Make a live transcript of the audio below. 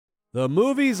The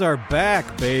movies are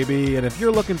back, baby, and if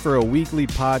you're looking for a weekly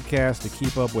podcast to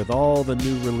keep up with all the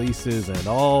new releases and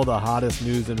all the hottest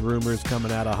news and rumors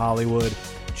coming out of Hollywood,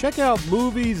 check out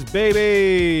Movies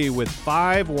Baby with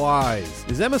 5 Ys.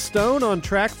 Is Emma Stone on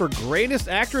track for greatest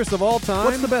actress of all time?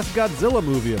 What's the best Godzilla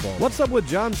movie of all? What's up with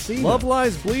John Cena? Love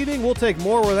Lies Bleeding? We'll take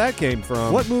more where that came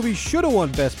from. What movie should have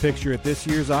won Best Picture at this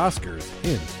year's Oscars?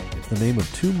 Hint. The name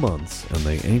of 2 months, and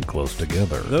they ain't close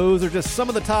together. Those are just some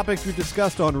of the topics we've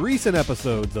discussed on recent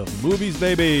episodes of Movies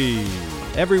Baby.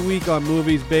 Every week on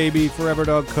Movies Baby, Forever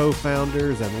Dog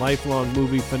co-founders and lifelong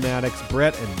movie fanatics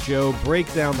Brett and Joe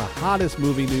break down the hottest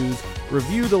movie news,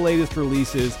 review the latest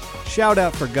releases, shout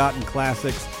out forgotten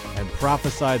classics, and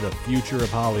prophesy the future of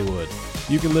Hollywood.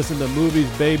 You can listen to Movies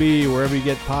Baby wherever you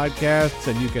get podcasts,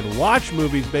 and you can watch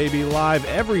Movies Baby live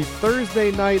every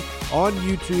Thursday night on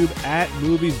YouTube at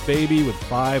Movies Baby with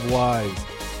 5 Ys.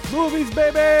 Movies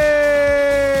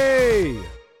Baby!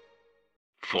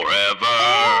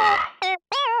 Forever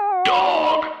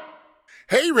Dog.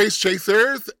 Hey, Race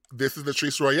Chasers. This is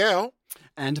Latrice Royale.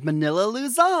 And Manila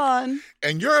Luzon.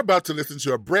 And you're about to listen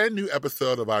to a brand new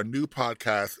episode of our new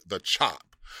podcast, The Chop,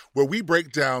 where we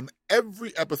break down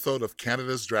every episode of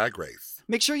Canada's Drag Race.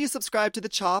 Make sure you subscribe to The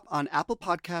Chop on Apple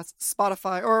Podcasts,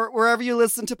 Spotify, or wherever you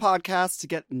listen to podcasts to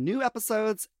get new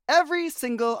episodes every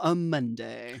single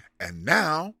Monday. And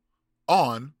now,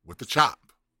 on with The Chop.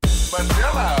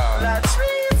 Manila.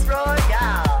 Latrice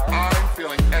Royale. I'm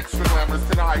feeling extra glamorous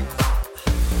tonight.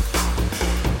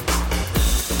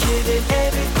 Giving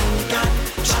everything you got,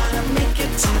 trying to make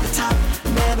it to the top.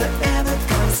 Never ever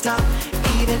gonna stop,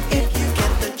 even if you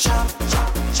get the chop,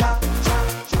 chop, chop,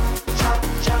 chop, chop, chop,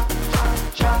 chop,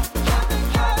 chop, chop.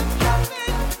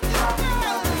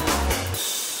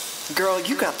 Girl,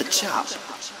 you got the chop.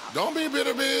 Don't be a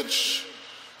bitter bitch.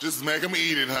 Just make them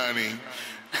eat it, honey.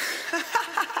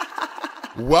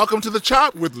 Welcome to The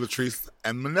Chop with Latrice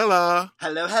and Manila.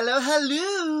 Hello, hello,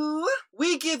 hello.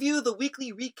 We give you the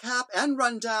weekly recap and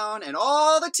rundown and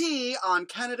all the tea on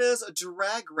Canada's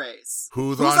Drag Race.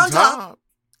 Who's on top?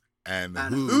 And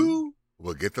who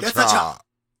will get the chop?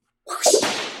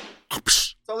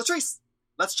 So, Latrice,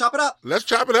 let's chop it up. Let's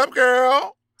chop it up,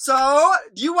 girl. So,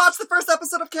 you watched the first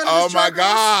episode of Canada's Drag Race?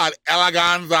 God.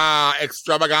 Eleganza,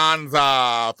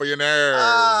 extravaganza for your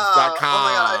nerves.com.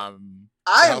 Oh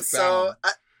I am so...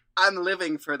 I'm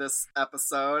living for this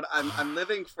episode. I'm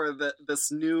living for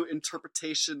this new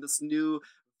interpretation, this new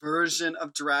version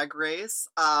of Drag Race.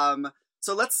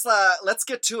 So let's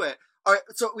get to it. All right.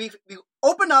 So we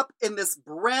open up in this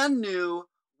brand new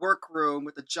workroom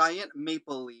with a giant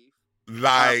maple leaf,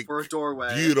 for a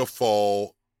doorway.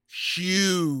 Beautiful,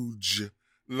 huge.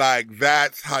 Like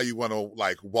that's how you want to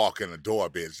walk in the door,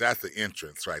 bitch. That's the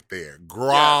entrance right there.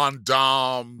 Grand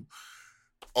Dame,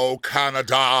 au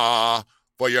Canada.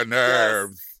 For your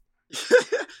nerves.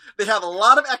 Yes. They have a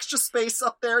lot of extra space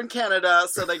up there in Canada,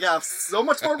 so they have so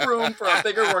much more room for a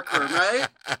bigger workroom, right?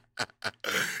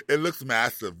 It looks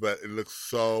massive, but it looks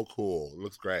so cool. It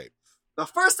looks great. The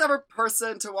first ever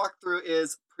person to walk through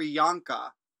is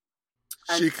Priyanka.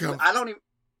 And she comes. I don't even.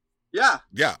 Yeah.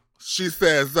 Yeah. She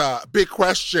says, "Big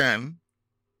question.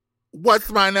 What's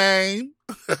my name,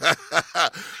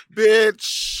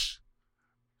 bitch?"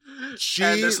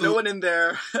 And there's no one in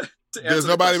there. There's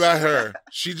nobody but her.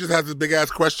 She just has this big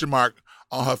ass question mark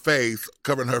on her face,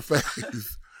 covering her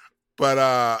face.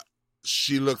 But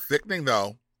she looked sickening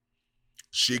though.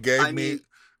 She gave me.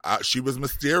 She was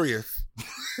mysterious.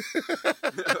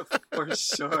 For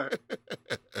sure.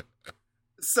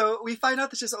 So we find out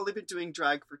that she's only been doing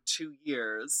drag for 2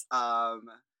 years,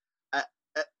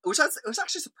 which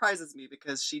actually surprises me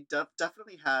because she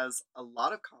definitely has a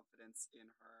lot of confidence in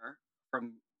her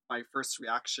from my first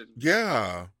reaction.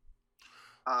 Yeah.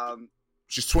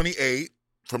 She's 28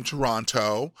 from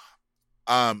Toronto,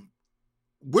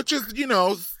 which is,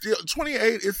 still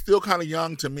 28 is still kind of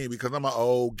young to me because I'm an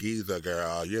old geezer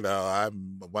girl.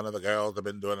 I'm one of the girls that have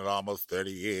been doing it almost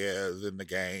 30 years in the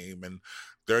game, and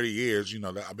 30 years,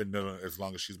 I've been doing it as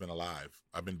long as she's been alive.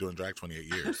 I've been doing drag 28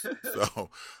 years. So,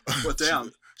 well,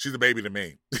 damn. She's a baby to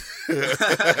me. Yeah,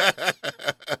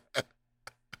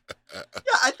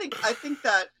 I think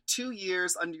that 2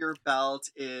 years under your belt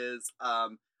is a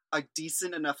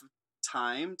decent enough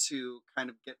time to kind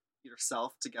of get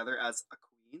yourself together as a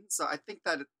queen. So I think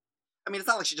that, it's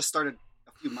not like she just started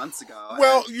a few months ago.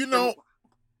 Well,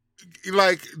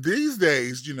 like these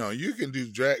days, you can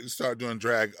do drag, start doing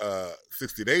drag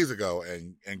 60 days ago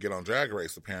and get on Drag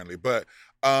Race apparently. But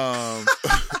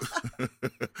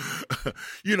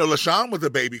LaShawn was a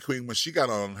baby queen when she got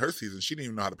on her season. She didn't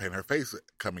even know how to paint her face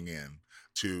coming in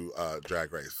to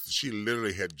Drag Race. She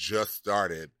literally had just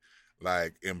started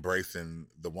like embracing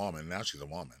the woman. Now she's a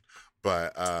woman.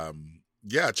 But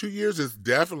yeah, 2 years is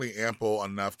definitely ample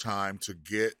enough time to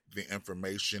get the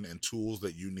information and tools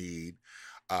that you need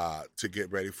to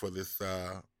get ready for this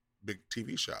big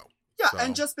TV show. Yeah, so.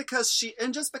 and just because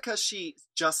she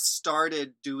just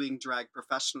started doing drag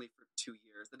professionally for 2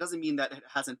 years, that doesn't mean that it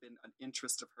hasn't been an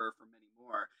interest of her for many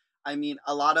more. I mean,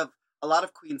 a lot of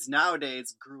queens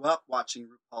nowadays grew up watching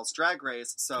RuPaul's Drag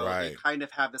Race, so they kind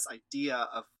of have this idea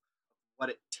of what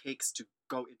it takes to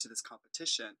go into this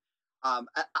competition.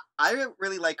 I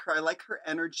really like her. I like her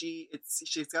energy.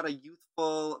 She's got a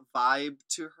youthful vibe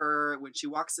to her when she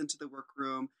walks into the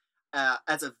workroom.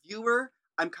 As a viewer,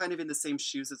 I'm kind of in the same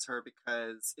shoes as her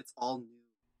because it's all new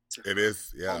to her. It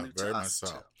is, yeah, very much so.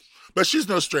 Too. But she's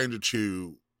no stranger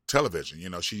to television. You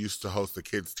know, she used to host a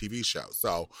kids' TV show,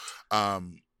 so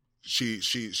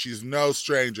she's no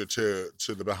stranger to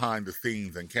the behind the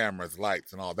scenes and cameras,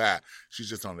 lights, and all that. She's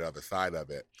just on the other side of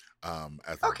it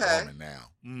as a woman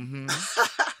now. Mm-hmm.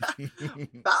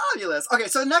 Fabulous. Okay,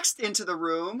 so next into the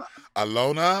room,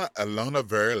 Ilona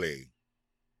Verley.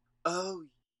 Oh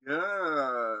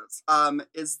yes.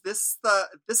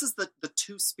 This is the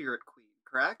Two-Spirit Queen,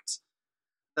 correct?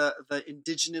 The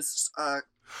indigenous.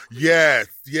 Yes.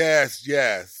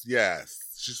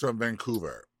 She's from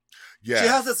Vancouver. Yes. She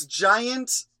has this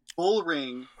giant bull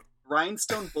ring,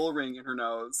 rhinestone bull ring in her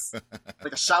nose,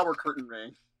 like a shower curtain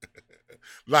ring.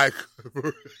 Like,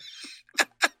 you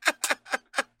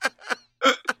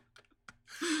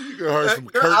can hear some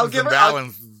curtains and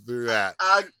balances through that.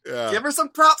 Give her some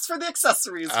props for the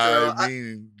accessories, girl. I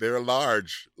mean, they're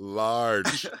large,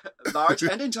 large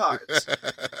and in charge.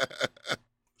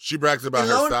 She brags about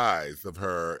her size of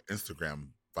her Instagram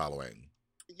following.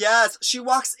 Yes, she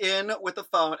walks in with a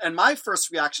phone, and my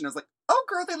first reaction is like, "Oh,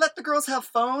 girl, they let the girls have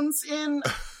phones in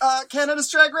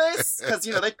Canada's Drag Race?" Because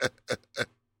they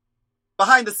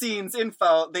behind the scenes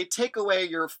info, they take away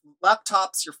your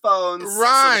laptops, your phones,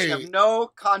 right? So you have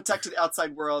no contact to the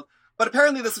outside world. But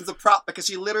apparently, this was a prop because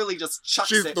she literally just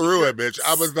chucks it. She threw it, bitch.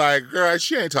 I was like, "Girl,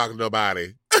 she ain't talking to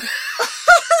nobody.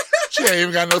 She ain't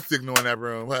even got no signal in that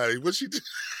room, honey. What she do?"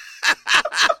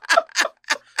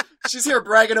 She's here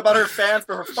bragging about her fans,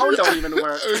 but her phone don't even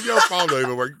work. Your phone don't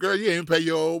even work. Girl, you ain't pay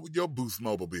your Boost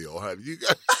Mobile bill, honey. You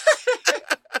got...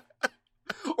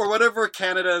 or whatever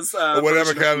Canada's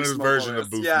version of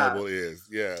Boost Mobile is.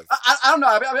 Yes. I don't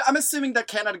know. I'm assuming that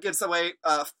Canada gives away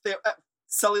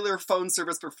cellular phone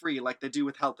service for free like they do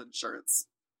with health insurance.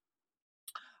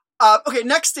 Okay,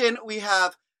 next in we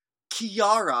have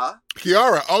Kiara.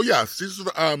 Oh, yes. She's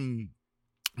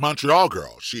Montreal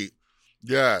girl.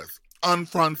 Yes. En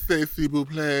français, s'il vous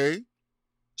plaît.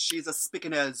 She's a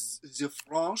speaking as the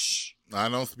French. I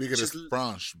don't speak it as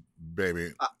French,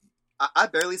 baby. I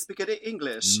barely speak it in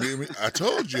English. I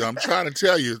told you. I'm trying to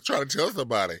tell you. Trying to tell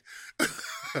somebody.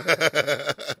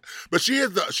 But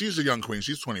she's a young queen.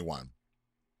 She's 21.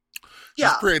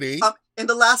 She's pretty. In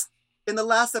the last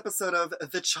episode of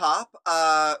The Chop,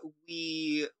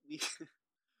 we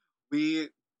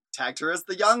tagged her as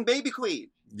the young baby queen.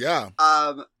 Yeah.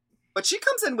 But she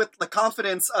comes in with the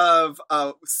confidence of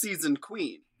a seasoned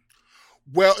queen.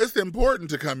 Well, it's important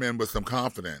to come in with some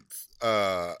confidence,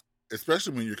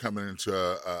 especially when you're coming into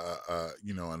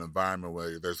an environment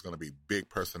where there's going to be big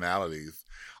personalities.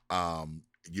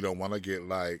 You don't want to get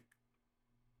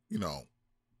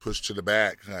pushed to the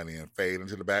back, honey, and fade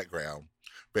into the background,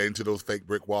 fade into those fake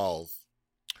brick walls.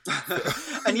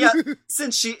 And yet,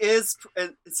 since she is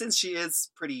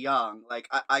pretty young, like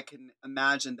I can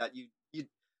imagine that you.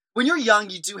 When you're young,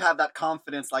 you do have that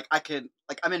confidence. Like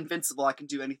I'm invincible. I can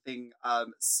do anything.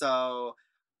 So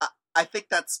I think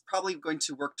that's probably going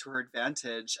to work to her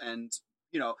advantage. And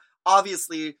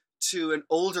obviously, to an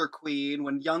older queen,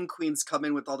 when young queens come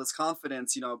in with all this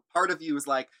confidence, part of you is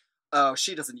like, oh,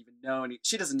 she doesn't know any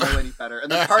better. And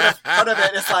then part of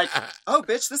it is like, oh,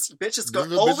 bitch, this bitch is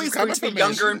always going to be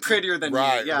younger and prettier than me.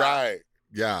 Yeah. Right.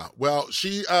 Yeah. Well,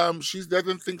 she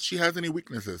doesn't think she has any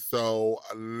weaknesses. So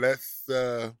let's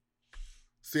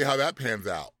see how that pans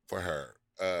out for her.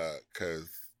 Because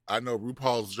I know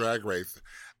RuPaul's Drag Race,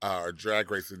 or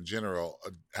Drag Race in general,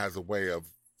 has a way of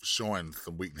showing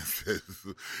some weaknesses.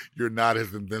 You're not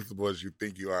as invincible as you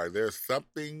think you are. There's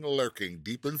something lurking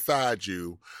deep inside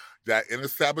you, that inner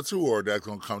saboteur that's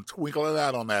going to come twinkling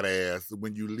out on that ass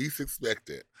when you least expect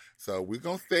it. So we're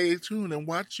going to stay tuned and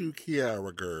watch you,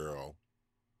 Kiara girl.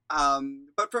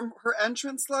 But from her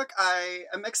entrance look, I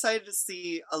am excited to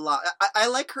see a lot. I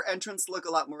like her entrance look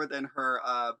a lot more than her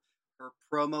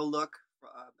promo look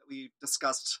that we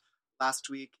discussed last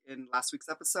week in last week's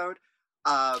episode.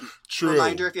 True.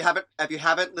 Reminder: if you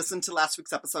haven't listened to last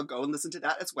week's episode, go and listen to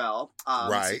that as well.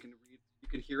 Right. So you can read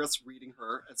can hear us reading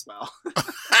her as well.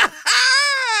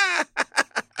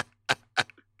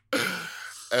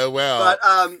 Oh, well. But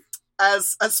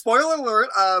as a spoiler alert,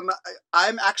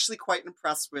 I'm actually quite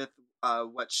impressed with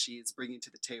what she's bringing to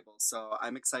the table. So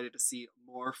I'm excited to see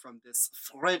more from this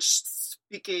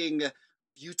French-speaking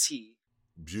beauty.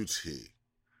 Beauty.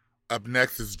 Up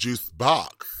next is Juice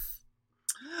Box.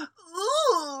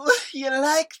 Ooh, you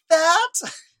like that?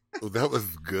 Oh, that was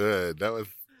good. That was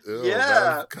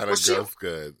kind of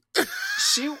good.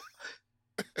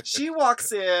 She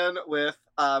walks in with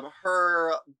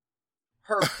her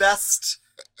best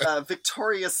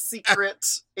Victoria's Secret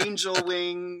angel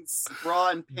wings bra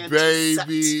and panties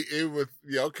Baby, set. it was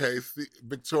okay.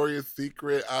 Victoria's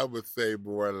Secret, I would say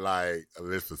more like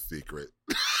Alyssa's Secret.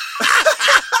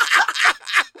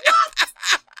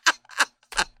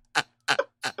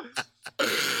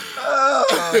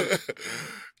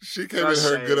 She came in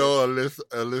her good old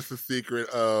Alyssa's Secret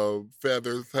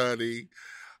feathers, honey.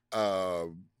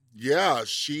 Yeah,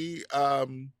 she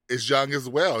is young as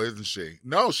well, isn't she?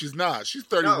 No, she's not. She's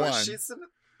 31.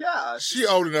 No, she's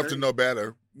old enough to know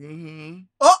better. Mm-hmm.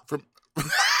 Oh!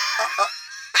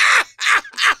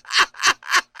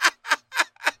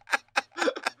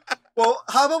 Well,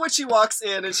 how about when she walks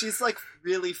in and she's like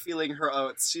really feeling her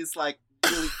oats? She's like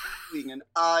really feeling and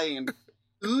eyeing,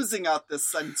 oozing out this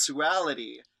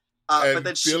sensuality. But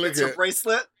then she gets her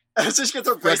bracelet. And so she gets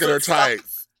her bracelet. Her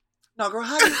tights. No, girl,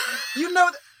 how do you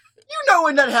know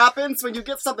when that happens, when you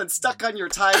get something stuck on your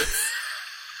tights?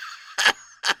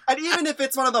 And even if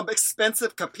it's one of them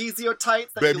expensive Capezio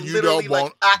tights that Baby, you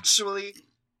literally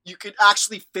you could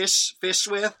actually fish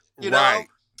with, you know?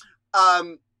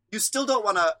 You still don't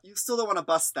want to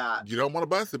bust that. You don't want to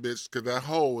bust it, bitch, because that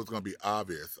hole is going to be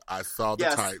obvious. I saw the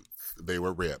tights. They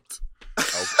were ripped.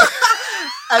 Okay.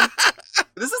 And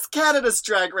this is Canada's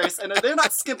Drag Race, and they're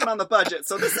not skimping on the budget.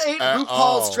 So this ain't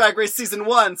RuPaul's Drag Race Season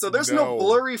 1, so there's no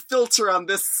blurry filter on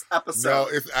this episode. No,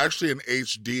 it's actually in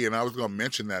HD, and I was going to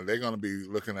mention that. They're going to be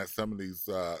looking at some of these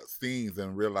scenes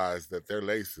and realize that their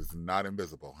lace is not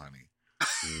invisible, honey.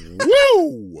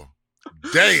 Woo!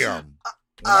 Damn!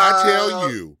 When I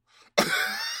tell you.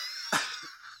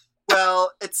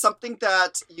 Well, it's something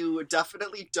that you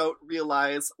definitely don't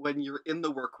realize when you're in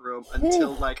the workroom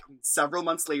until like several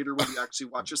months later when you actually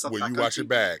watch yourself back. When you watch it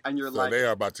back, and you're so like, they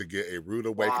are about to get a rude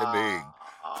awakening.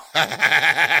 Wow.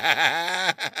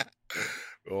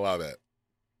 Love it.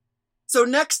 So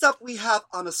next up, we have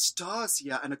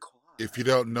Anastasia and Aqua. If you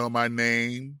don't know my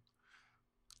name,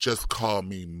 just call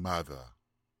me Mother.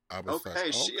 I was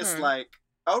okay, she is like,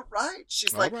 all right.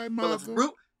 She's like, right, well,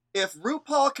 if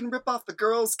RuPaul can rip off the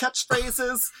girls'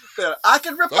 catchphrases, then I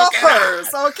can rip off hers,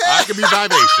 okay? I can be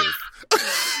vivacious.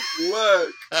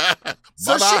 Look.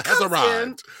 So Mama has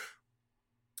arrived.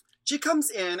 She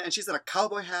comes in, and she's in a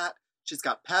cowboy hat. She's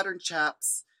got patterned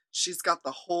chaps. She's got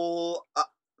the whole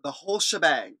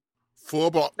shebang. Full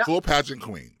pageant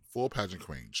queen. Full pageant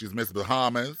queen. She's Miss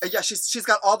Bahamas. Yeah, she's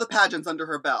got all the pageants under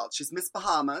her belt. She's Miss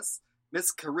Bahamas,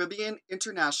 Miss Caribbean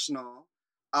International,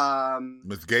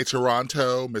 Miss Gay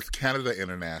Toronto, Miss Canada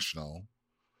International.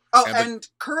 Oh, and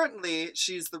currently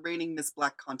she's the reigning Miss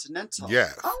Black Continental.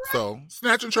 Yes. Right. So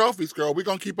snatching trophies, girl. We're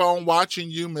gonna keep on watching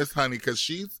you, Miss Honey, because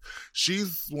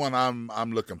she's one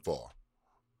I'm looking for.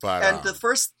 But the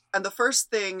first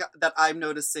thing that I'm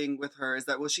noticing with her is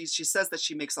that she says that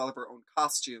she makes all of her own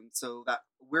costumes, so that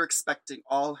we're expecting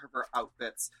all of her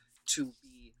outfits to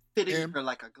be fitting her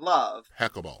like a glove.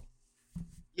 Impeccable.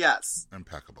 Yes.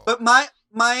 Impeccable. But my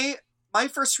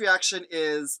first reaction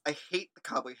is I hate the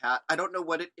cowboy hat. I don't know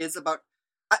what it is about.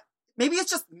 Maybe it's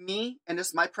just me and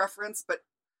it's my preference, but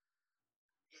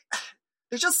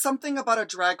there's just something about a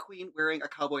drag queen wearing a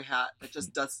cowboy hat that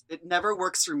just it never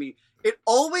works for me. It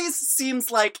always seems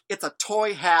like it's a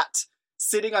toy hat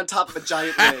sitting on top of a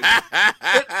giant wig.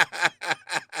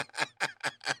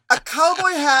 A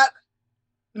cowboy hat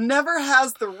never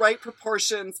has the right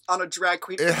proportions on a drag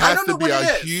queen. It has to be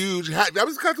a huge hat. That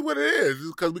was kind of what it is. It's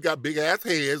because we got big ass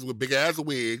heads with big ass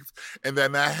wigs, and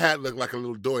then that hat looked like a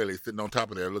little doily sitting on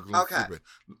top of there. It looked a little stupid.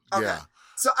 Okay. Yeah.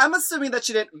 So I'm assuming that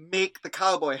she didn't make the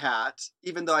cowboy hat,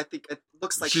 even though I think it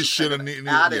looks like she should have needed.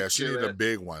 Yeah, she needed a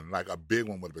big one. Like a big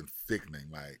one would have been sickening.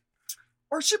 Like.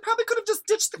 Or she probably could have just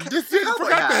ditched the cowboy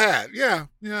forgot hat. the hat.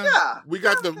 Yeah. We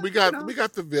got the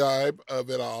vibe of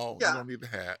it all. Yeah. We don't need the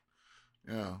hat.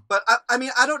 Yeah. But I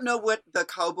mean, I don't know what the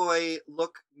cowboy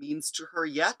look means to her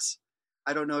yet.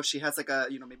 I don't know if she has like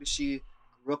maybe she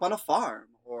grew up on a farm,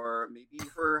 or maybe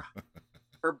her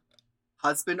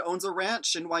husband owns a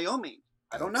ranch in Wyoming.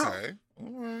 I don't know. Okay. All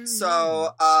right.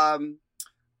 So,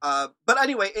 but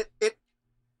anyway,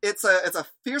 it's a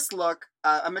fierce look.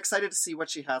 I'm excited to see what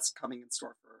she has coming in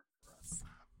store for us.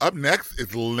 Up next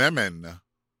is Lemon.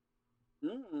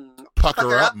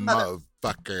 Pucker up,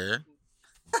 motherfucker.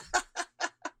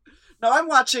 No, I'm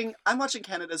watching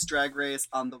Canada's Drag Race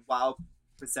on the WoW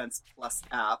Presents Plus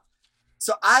app.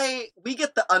 So we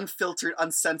get the unfiltered,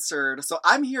 uncensored. So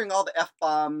I'm hearing all the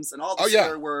F-bombs and all the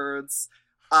swear words.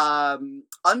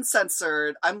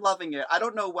 Uncensored. I'm loving it. I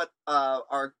don't know what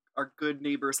our good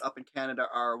neighbors up in Canada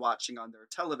are watching on their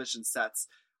television sets.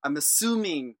 I'm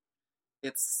assuming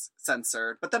it's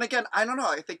censored. But then again, I don't know.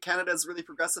 I think Canada is really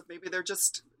progressive. Maybe they're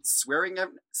just swearing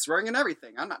in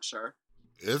everything. I'm not sure.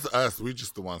 It's us. We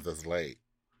just the ones that's late.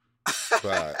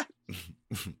 But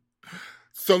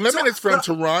so Lemon is from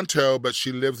Toronto, but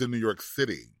she lives in New York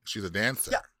City. She's a dancer.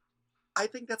 Yeah. I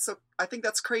think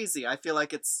that's crazy. I feel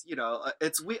like it's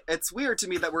weird to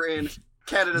me that we're in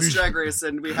Canada's Drag Race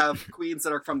and we have queens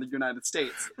that are from the United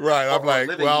States. Right. I'm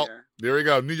like, well, there we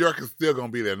go. New York is still going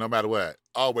to be there no matter what.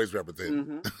 Always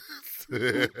represented.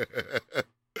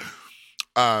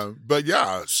 But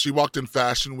yeah, she walked in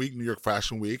Fashion Week, New York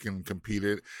Fashion Week, and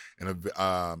competed in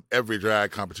every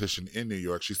drag competition in New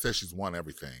York. She says she's won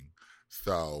everything.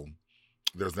 So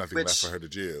there's nothing left for her to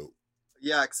do.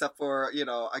 Yeah, except for,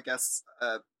 I guess,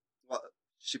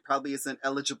 she probably isn't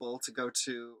eligible to go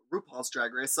to RuPaul's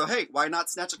Drag Race. So, hey, why not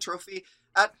snatch a trophy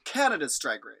at Canada's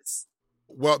Drag Race?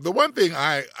 Well, the one thing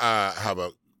I have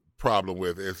a problem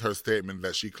with is her statement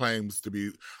that she claims to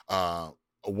be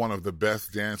one of the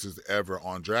best dancers ever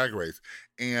on Drag Race.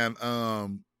 And,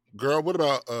 girl, what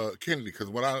about Kennedy? Because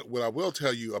what I will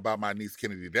tell you about my niece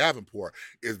Kennedy Davenport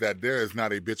is that there is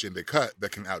not a bitch in the cut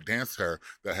that can outdance her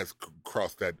that has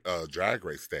crossed that Drag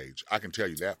Race stage. I can tell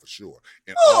you that for sure.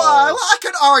 I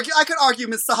could argue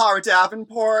Miss Sahara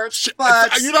Davenport,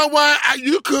 but you know what?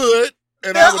 You could,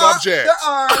 and I would object.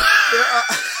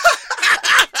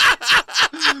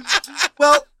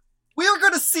 Well, we are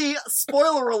going to see,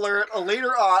 spoiler alert, later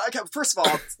on. Okay, first of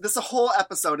all, this whole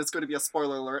episode is going to be a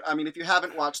spoiler alert. I mean, if you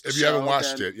haven't watched the show... If you haven't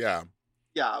watched it, yeah.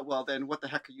 Yeah, well, then what the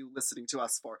heck are you listening to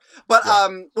us for? But,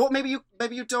 well, maybe you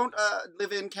don't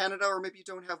live in Canada, or maybe you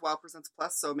don't have WoW Presents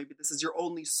Plus, so maybe this is your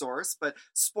only source. But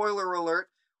spoiler alert,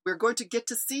 we're going to get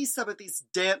to see some of these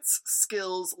dance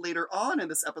skills later on in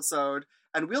this episode,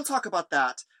 and we'll talk about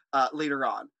that later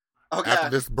on. Okay. After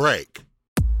this break.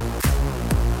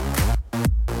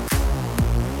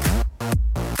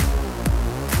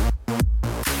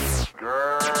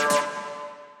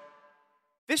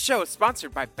 This show is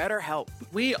sponsored by BetterHelp.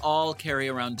 We all carry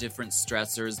around different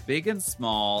stressors, big and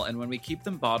small, and when we keep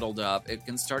them bottled up, it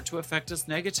can start to affect us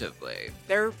negatively.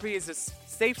 Therapy is a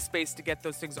safe space to get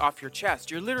those things off your chest.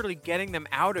 You're literally getting them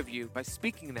out of you by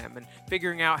speaking them and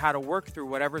figuring out how to work through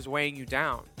whatever's weighing you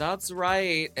down. That's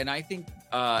right. And I think,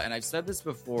 and I've said this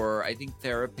before, I think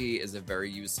therapy is a very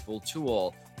useful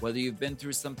tool, whether you've been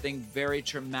through something very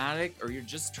traumatic or you're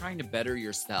just trying to better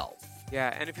yourself.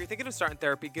 Yeah, and if you're thinking of starting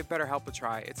therapy, give BetterHelp a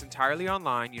try. It's entirely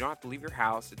online. You don't have to leave your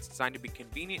house. It's designed to be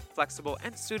convenient, flexible,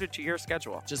 and suited to your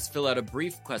schedule. Just fill out a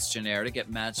brief questionnaire to get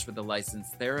matched with a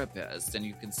licensed therapist, and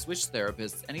you can switch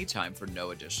therapists anytime for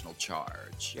no additional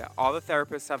charge. Yeah, all the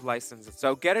therapists have licenses,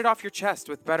 so get it off your chest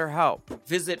with BetterHelp.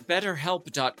 Visit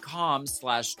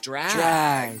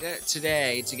BetterHelp.com/drag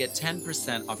today to get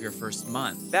 10% off your first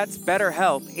month. That's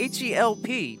BetterHelp,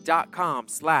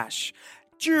 HELP.com/drag.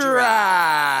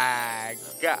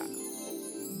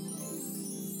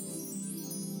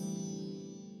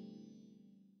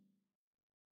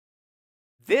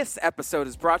 This episode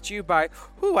is brought to you by,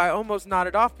 I almost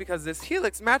nodded off because this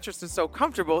Helix mattress is so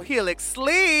comfortable. Helix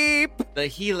Sleep! The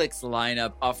Helix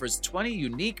lineup offers 20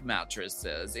 unique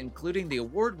mattresses, including the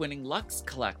award-winning Luxe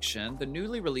Collection, the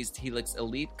newly released Helix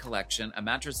Elite Collection, a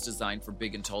mattress designed for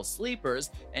big and tall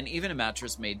sleepers, and even a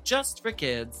mattress made just for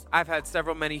kids. I've had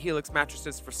many Helix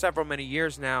mattresses for many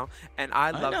years now, and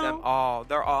I love them all.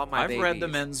 They're all my babies. I've read the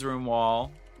men's room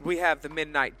wall. We have the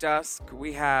Midnight Dusk.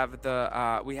 We have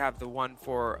the one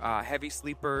for heavy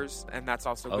sleepers, and that's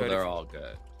also good. Oh, they're all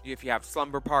good. If you have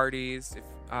slumber parties,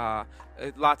 I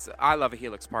love a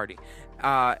Helix party,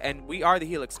 and we are the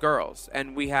Helix girls,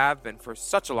 and we have been for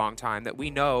such a long time that we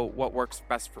know what works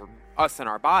best for us and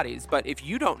our bodies. But if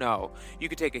you don't know, you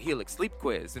could take a Helix sleep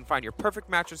quiz and find your perfect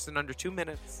mattress in under 2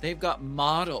 minutes. They've got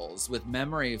models with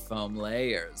memory foam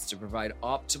layers to provide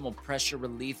optimal pressure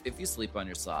relief if you sleep on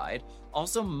your side.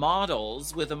 Also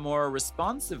models with a more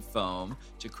responsive foam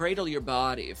to cradle your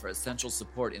body for essential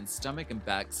support in stomach and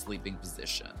back sleeping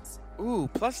positions. Ooh,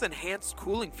 plus enhanced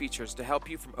cooling features to help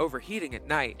you from overheating at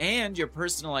night. And your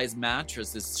personalized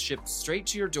mattress is shipped straight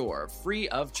to your door, free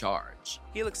of charge.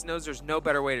 Helix knows there's no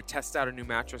better way to test out a new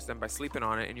mattress than by sleeping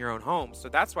on it in your own home, so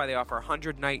that's why they offer a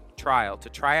 100-night trial to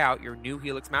try out your new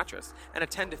Helix mattress and a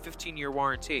 10 to 15-year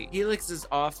warranty. Helix is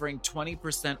offering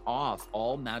 20% off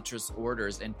all mattress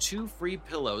orders and 2 free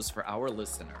pillows for our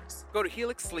listeners. Go to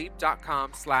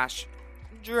helixsleep.com/drag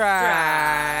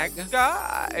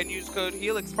and use code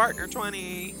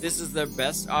HelixPartner20. This is their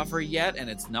best offer yet, and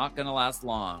it's not going to last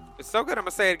long. It's so good, I'm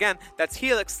going to say it again. That's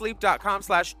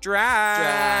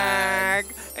helixsleep.com/drag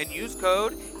and use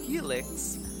code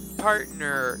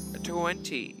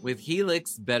HelixPartner20. With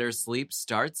Helix, better sleep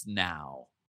starts now.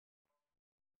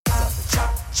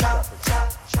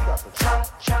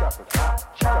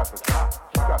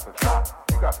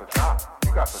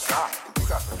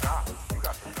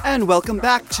 And welcome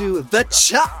back to The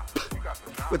Chop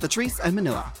with Latrice and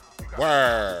Manila.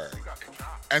 Word.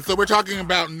 And so we're talking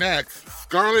about next,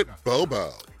 Scarlett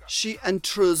Bobo. She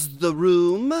enters the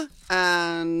room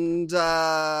and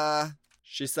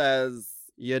she says,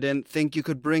 "You didn't think you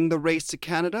could bring the race to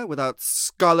Canada without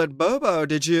Scarlett Bobo,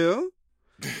 did you?"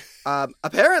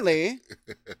 Apparently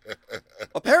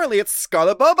it's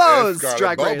Scarlett Bobo's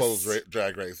drag race.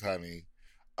 Drag race, honey.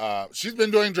 She's been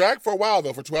doing drag for a while,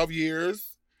 though, for 12 years.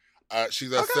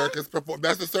 She's a circus performer.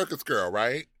 That's a circus girl,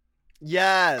 right?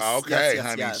 Yes. Okay, yes,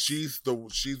 honey. yes. She's the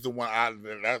one.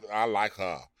 I like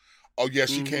her. Oh yeah,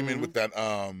 she came in with that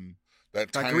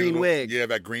tiny green wig. Yeah,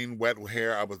 that green wet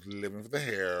hair. I was living for the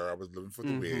hair. I was living for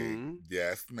the wig.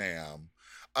 Yes, ma'am.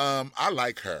 I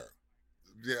like her.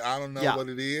 Yeah, I don't know what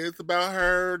it is about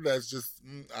her. That's just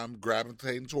I'm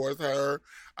gravitating towards her.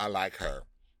 I like her.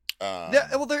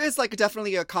 There is like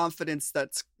definitely a confidence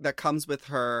that comes with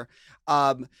her,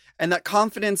 and that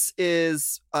confidence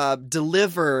is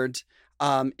delivered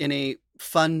in a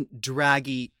fun,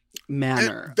 draggy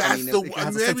manner. And that's maybe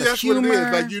that's what it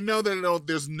is. Like, you know that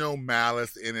there's no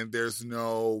malice in it. There's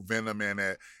no venom in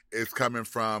it. It's coming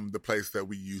from the place that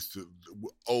we used to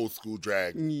old school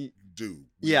drag do.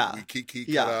 We keep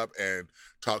it up and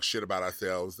talk shit about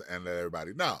ourselves and let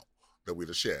everybody know that we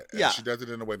the shit. And she does it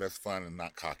in a way that's fun and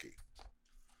not cocky.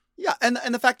 Yeah, and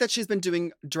the fact that she's been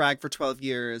doing drag for 12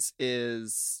 years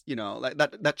is, like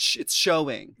that it's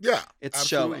showing. Yeah, it's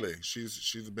absolutely. showing.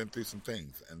 She's been through some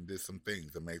things and did some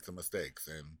things and made some mistakes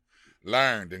and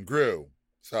learned and grew.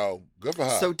 So good for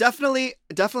her. So definitely,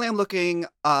 I'm looking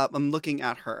at her. I'm looking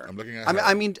at her.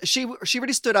 I mean, she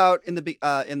really stood out in the Meet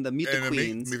the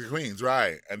Queens. Meet the Queens,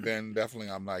 right? And then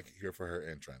definitely, I'm like here for her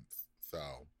entrance.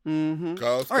 So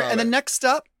go. All right, and then next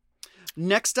up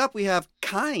we have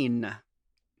Kyne.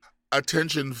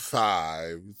 Attention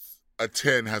 5, a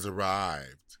 10 has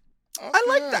arrived. Okay.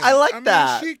 I like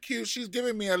that. She's cute. She's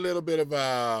giving me a little bit of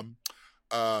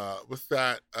what's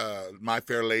that? My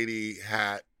Fair Lady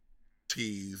hat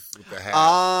tease with the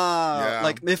hat.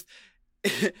 Like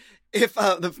if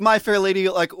the My Fair Lady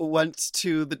like went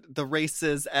to the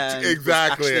races and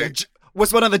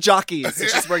was one of the jockeys. So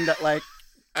she's wearing that like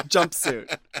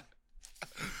jumpsuit.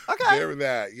 Okay. Hear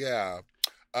that? Yeah.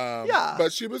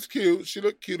 But she was cute. She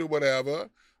looked cute or whatever.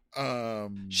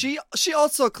 She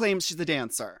also claims she's a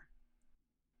dancer.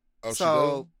 Oh,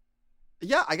 so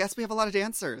yeah, I guess we have a lot of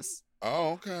dancers.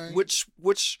 Oh, okay. Which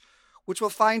we'll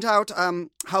find out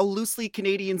how loosely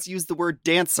Canadians use the word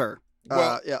dancer.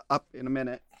 Up in a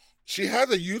minute. She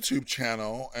has a YouTube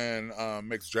channel and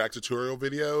makes drag tutorial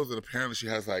videos, and apparently she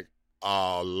has like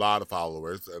a lot of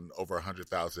followers and over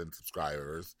 100,000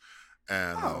 subscribers.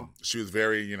 And she was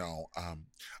very,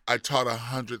 I taught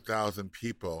 100,000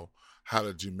 people how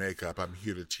to do makeup. I'm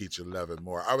here to teach 11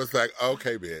 more. I was like,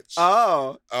 okay, bitch.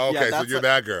 Oh. Okay, so you're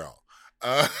that girl.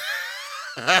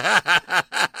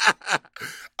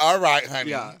 All right, honey.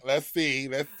 Yeah. Let's see.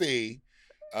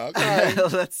 Okay.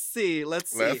 Let's see.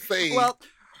 Well,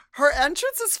 her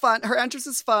entrance is fun.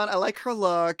 I like her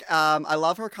look. I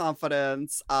love her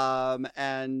confidence.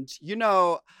 And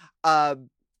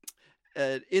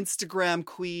Instagram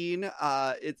queen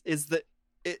is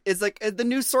like the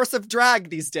new source of drag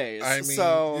these days. I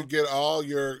mean, you get all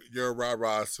your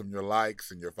rah-rahs from your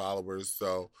likes and your followers.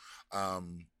 So,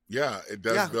 it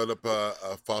does build up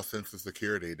a false sense of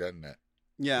security, doesn't it?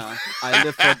 Yeah. I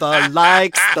live for the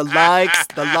likes. I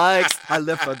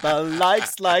live for the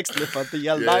likes, live for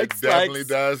the likes. It definitely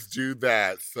does do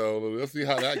that. So we'll see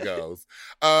how that goes.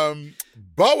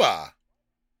 Boa.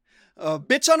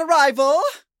 Bitch on arrival.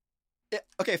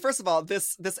 Okay, first of all,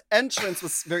 this entrance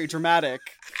was very dramatic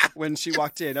when she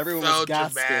walked in. Everyone was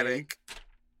gasping. Dramatic.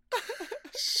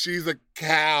 She's a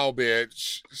cow,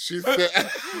 bitch. She's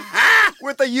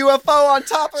with a UFO on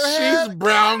top of her head. She's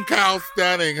brown cow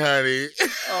stunning, honey.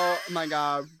 Oh my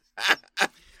God.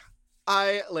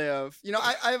 I live. You know,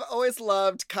 I've always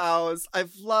loved cows. I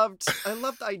love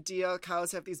the idea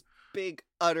cows have these big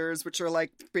udders, which are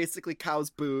like basically cows'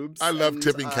 boobs. I love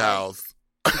tipping cows.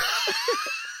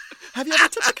 Have you ever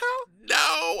tipped a cow?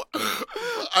 No.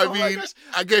 I mean,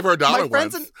 I gave her $1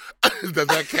 once. Does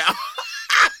that count?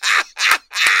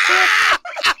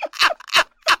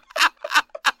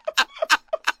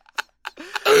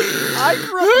 I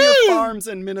grew up near farms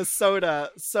in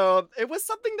Minnesota, so it was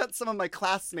something that some of my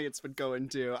classmates would go and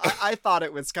do. I thought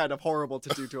it was kind of horrible to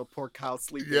do to a poor cow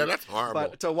sleeping. Yeah, that's horrible.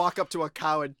 But to walk up to a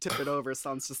cow and tip it over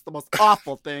sounds just the most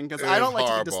awful thing, because I don't like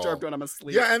to be disturbed when I'm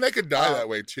asleep. Yeah, and they could die that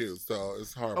way too, so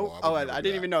it's horrible. I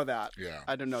didn't even know that. Yeah.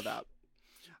 I didn't know that.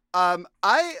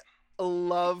 I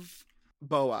love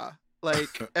Boa.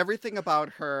 Like, everything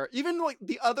about her, even like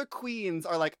the other queens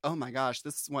are like, oh my gosh,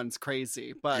 this one's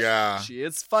crazy, but she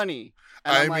is funny.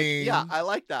 And I'm like, yeah, I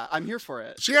like that. I'm here for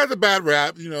it. She has a bad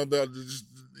rap, she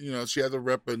has a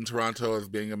rep in Toronto as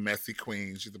being a messy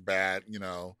queen. She's bad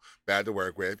to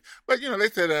work with. But, they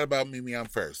said that about Mimi on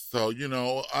First. So,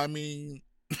 I mean,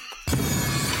 I'm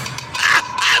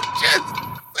just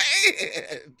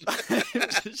saying.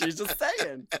 She's just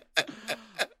saying.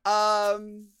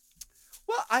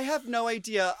 Well, I have no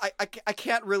idea. I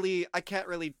can't really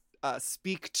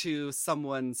speak to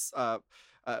someone's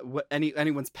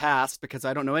anyone's past, because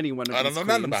I don't know anyone of these queens. I don't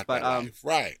know nothing about that life.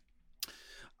 Right.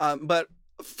 But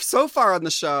so far on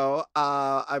the show,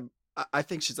 I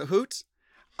think she's a hoot.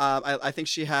 I think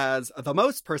she has the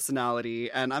most personality,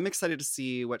 and I'm excited to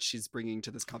see what she's bringing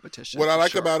to this competition. What I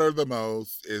like about her the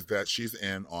most is that she's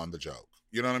in on the joke.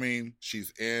 You know what I mean?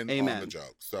 She's in on the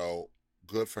joke. So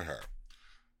good for her.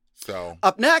 So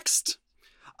Up next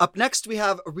we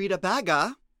have Rita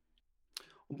Baga.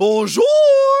 Bonjour.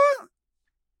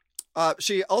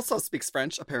 She also speaks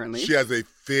French, apparently. She has a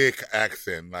thick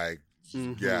accent, like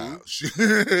yeah.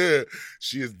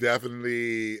 She is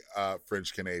definitely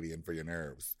French Canadian for your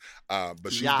nerves.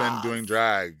 But she's been doing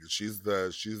drag. She's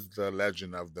the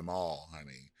legend of them all,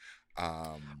 honey.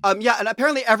 Yeah, and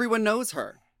apparently everyone knows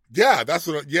her. Yeah,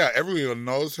 everyone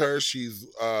knows her. She's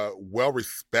well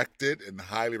respected and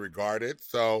highly regarded.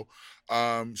 So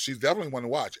she's definitely one to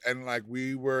watch. And like,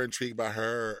 we were intrigued by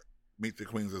her Meet the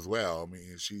Queens as well. I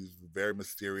mean, she's very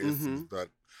mysterious.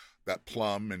 That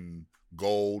plum and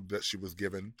gold that she was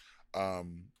given.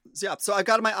 So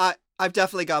I've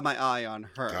definitely got my eye on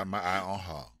her. Got my eye on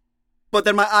her. But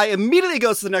then my eye immediately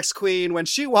goes to the next queen when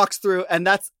she walks through, and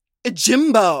that's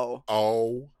Jimbo.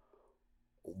 Oh.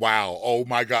 Wow. Oh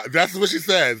my God. That's what she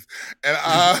says.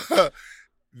 And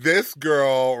this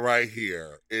girl right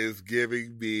here is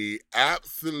giving me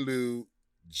absolute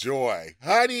joy.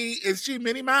 Honey, is she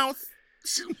Minnie Mouse?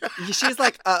 She's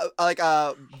like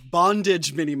a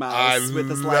bondage Minnie Mouse with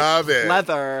this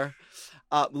leather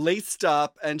laced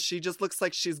up, and she just looks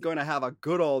like she's going to have a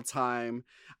good old time.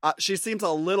 She seems a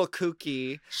little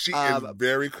kooky. She is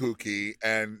very kooky,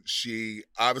 and she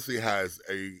obviously has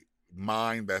a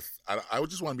mind that's I would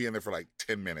just want to be in there for like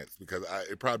 10 minutes, because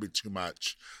it'd probably be too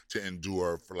much to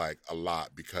endure for like a lot,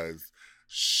 because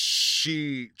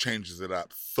she changes it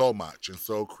up so much and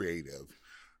so creative,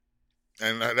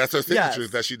 and that's her signature,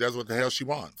 is that she does what the hell she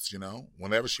wants,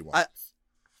 whenever she wants.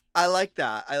 I like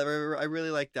that. I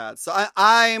really like that. So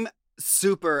I'm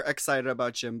super excited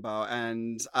about Jimbo,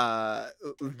 and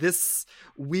this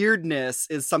weirdness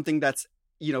is something that's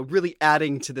really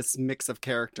adding to this mix of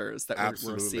characters that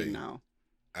we're seeing now.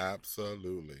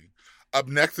 Absolutely. Up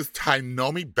next is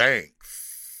Tynomi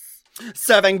Banks.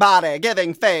 Serving body,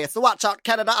 giving face. Watch out,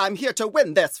 Canada, I'm here to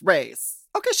win this race.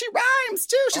 Okay, she rhymes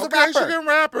too. She's a rapper. She's a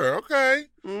rapper. Okay.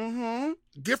 Mm-hmm.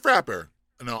 Gift rapper.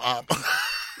 No,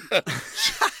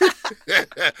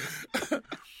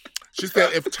 she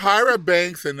said if Tyra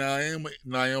Banks and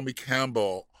Naomi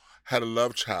Campbell had a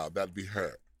love child, that'd be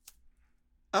her.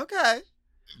 Okay.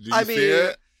 Do you see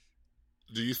it?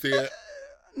 Do you see it?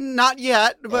 Not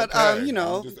yet, but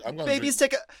okay. Babies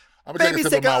take a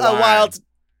while.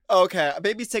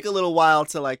 Babies take a little while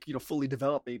to fully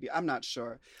develop. Maybe I'm not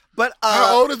sure. But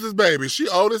how old is this baby? She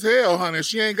old as hell, honey.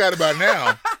 She ain't got it by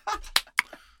now,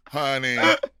 honey.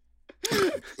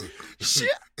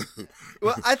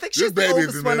 Well, I think she's the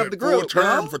oldest one of the group. Full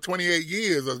term for 28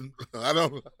 years. I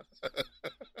don't.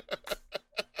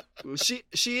 She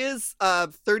is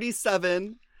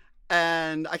 37,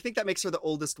 and I think that makes her the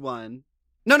oldest one.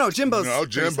 No, Jimbo's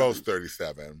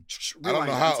 37. I don't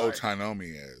know how old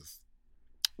Tynomi is.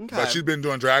 Okay. But she's been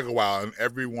doing drag a while, and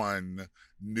everyone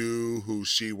knew who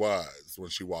she was when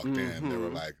she walked in. They were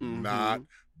like, not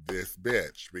this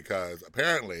bitch, because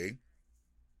apparently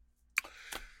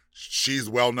she's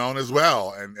well known as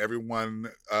well, and everyone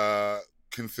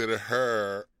consider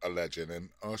her a legend, and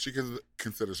she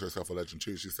considers herself a legend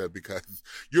too. She said, because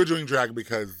you're doing drag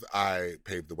because I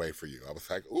paved the way for you. I was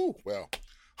like, ooh, well,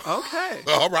 okay,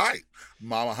 all right,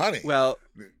 Mama Honey. Well,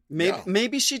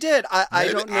 maybe she did. I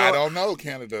don't know. I don't know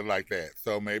Canada like that,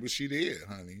 so maybe she did,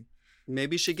 honey.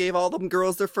 Maybe she gave all them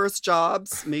girls their first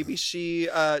jobs. Maybe she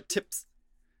tips.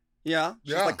 Yeah,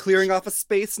 she's like clearing off a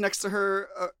space next to her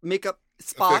makeup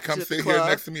spot. Come sit here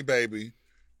next to me, baby.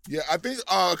 Yeah, I think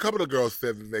a couple of girls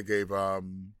said that they gave,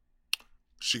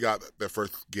 she got their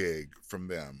first gig from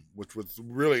them, which was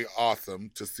really awesome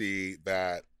to see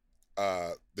that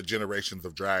the generations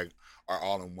of drag are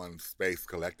all in one space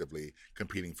collectively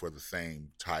competing for the same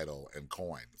title and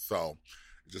coin. So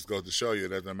it just goes to show you it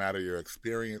doesn't matter your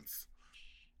experience,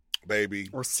 baby.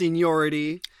 Or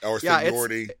seniority.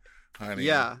 Honey.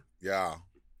 Yeah. Yeah.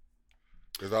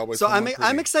 So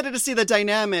I'm excited to see the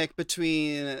dynamic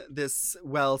between this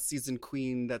well-seasoned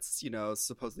queen that's,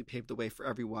 supposedly paved the way for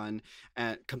everyone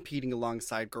and competing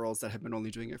alongside girls that have been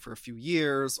only doing it for a few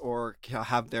years or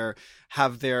have their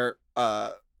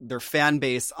fan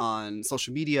base on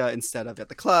social media instead of at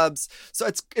the clubs. So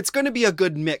it's going to be a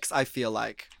good mix, I feel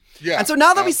like. Yeah. And so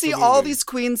now that we see all these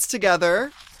queens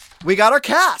together, we got our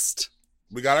cast.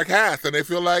 And they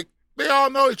feel like they all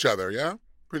know each other, yeah?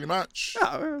 Pretty much.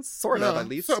 Yeah, sort of, at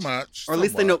least. So much. Or at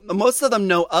least they know, most of them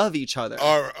know of each other.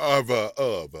 Or of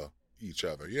each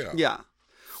other, yeah. Yeah.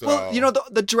 So. Well,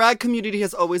 the drag community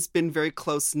has always been very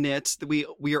close-knit.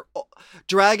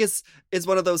 Drag is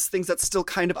one of those things that's still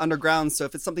kind of underground, so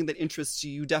if it's something that interests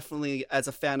you, you definitely, as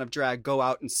a fan of drag, go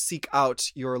out and seek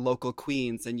out your local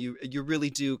queens, and you really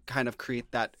do kind of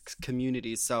create that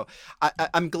community. So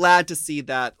I'm glad to see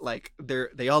that, like,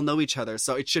 they all know each other,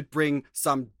 so it should bring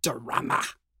some drama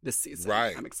this season.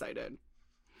 Right. I'm excited.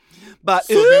 But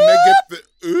so then they get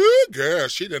the girl,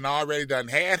 she already done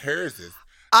had hers.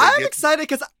 I'm excited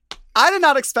because I did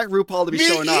not expect RuPaul to be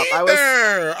showing up. I was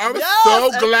so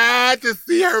glad to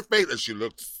see her face, and she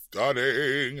looked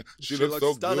stunning. She looked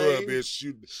so stunning. Good,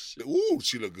 bitch.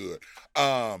 She looked good.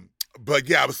 But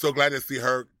yeah, I was so glad to see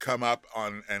her come up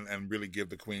on and really give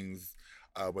the queens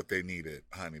what they needed,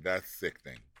 honey. That's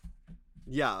sickening.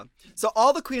 Yeah. So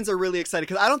all the queens are really excited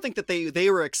because I don't think that they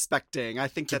were expecting. I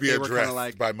think that they were kind of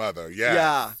like by Mother.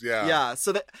 Yeah.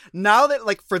 So that now that,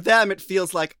 like, for them it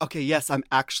feels like, okay, yes, I'm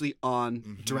actually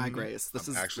on Drag Race. This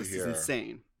is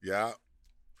insane. Yeah.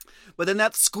 But then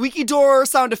that squeaky door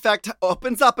sound effect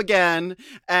opens up again,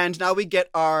 and now we get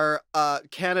our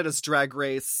Canada's Drag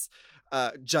Race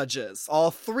judges.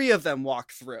 All three of them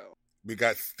walk through. We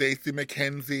got Stacey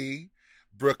McKenzie,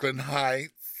 Brooklyn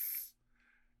Heights,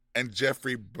 and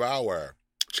Jeffrey Bauer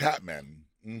Chapman.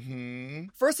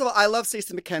 First of all, I love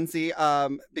Stacey McKenzie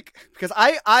because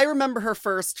I remember her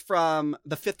first from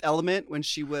The Fifth Element when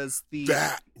she was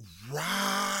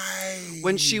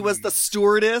when she was the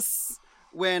stewardess.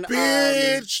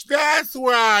 Bitch, that's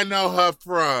where I know her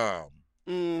from.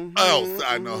 Else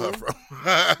I know her from.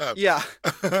 Yeah.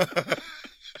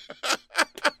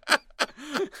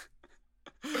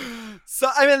 So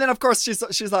I mean, then of course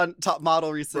she's on Top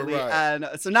Model recently, right. and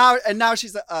now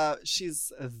she's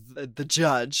the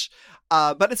judge.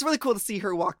 But it's really cool to see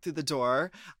her walk through the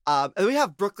door. And we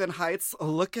have Brooklyn Heights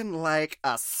looking like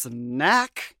a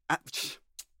snack. I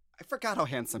forgot how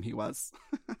handsome he was.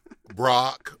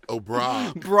 Brock.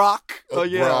 Brock. Oh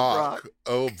yeah, Brock.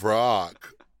 Oh,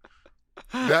 Brock.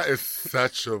 That is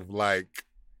such a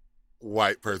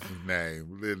white person's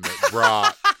name, isn't it?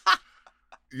 Brock.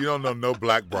 You don't know no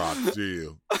black Brocks, do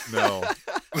you? No.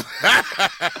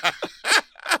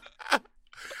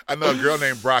 I know a girl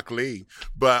named Brock Lee,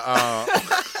 but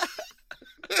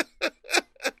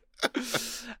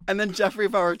and then Jeffrey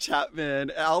Bauer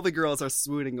Chapman, all the girls are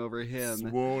swooning over him.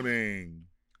 Swooning.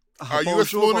 Are you a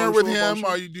swooner with him?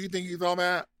 Do you think he's all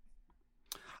that?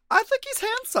 I think he's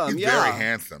handsome. He's very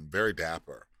handsome, very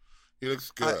dapper. He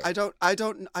looks good. I don't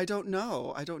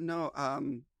know.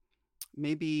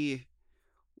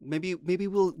 Maybe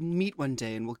we'll meet one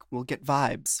day and we'll get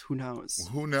vibes. Who knows?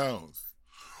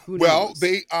 Well,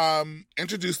 they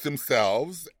introduced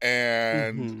themselves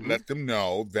and let them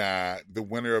know that the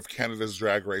winner of Canada's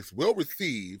Drag Race will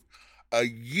receive a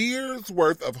year's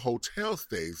worth of hotel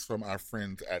stays from our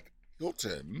friends at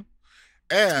Hilton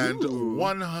and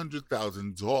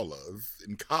 $100,000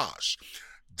 in cash.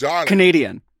 Darling.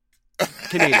 Canadian.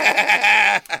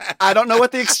 I don't know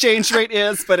what the exchange rate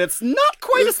is, but it's not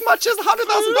quite as much as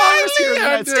 $100,000 here in the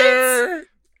United States.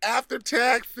 after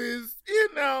taxes,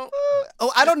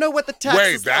 I don't know what the taxes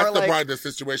Wait, that's are the like. part the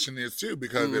situation is too,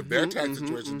 because if their tax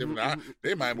situation is different,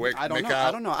 they might make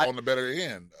out on the better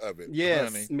end of it.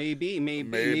 Yes, honey. maybe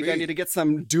I need to get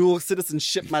some dual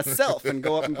citizenship myself and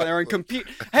go up and there and compete.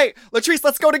 Hey, Latrice,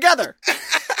 let's go together.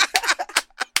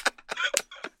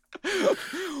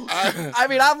 I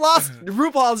mean, I've lost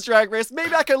RuPaul's Drag Race.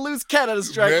 Maybe I can lose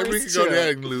Canada's Drag Race. Maybe we can go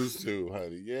there and lose too,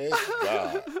 honey. Yes,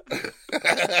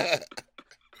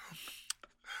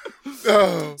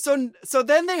 God. So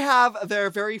then they have their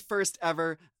very first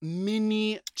ever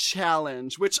mini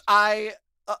challenge, which I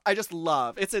just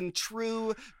love. It's in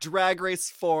true Drag Race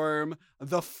form.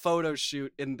 The photo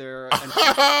shoot in their.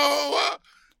 Oh,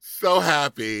 so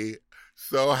happy.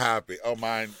 Oh,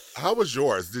 mine. How was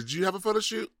yours? Did you have a photo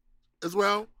shoot as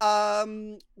well?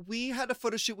 We had a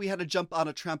photo shoot. We had to jump on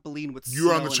a trampoline with. You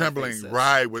were on the trampoline,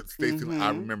 right? With Stacey. I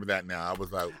remember that now. I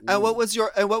was like, ooh. And what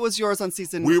was yours on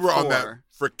season? We were 4? on that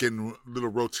freaking little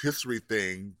rotisserie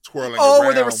thing, twirling. Oh, around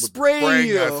where they were spraying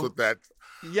you us with that.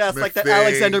 Yes, like the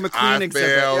Alexander McQueen exhibit.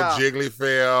 Yeah. Jiggly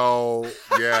fell.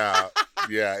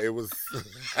 Yeah, it was.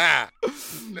 That's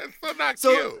so not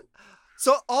cute.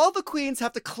 So all the queens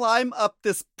have to climb up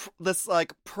this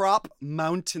like prop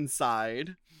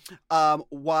mountainside,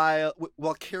 while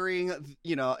carrying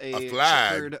a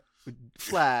checkered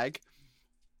flag.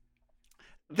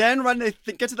 Then when they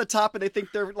get to the top and they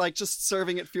think they're like just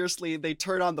serving it fiercely, they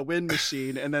turn on the wind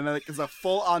machine, and then like, it's a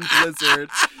full-on blizzard.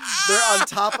 They're on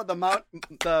top of the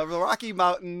Rocky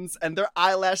Mountains, and their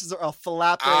eyelashes are all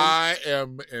flapping. I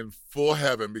am in full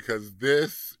heaven, because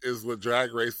this is what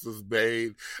Drag Race was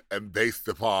made and based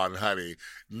upon, honey.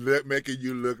 Making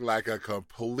you look like a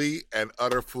complete and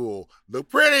utter fool. Look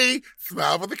pretty,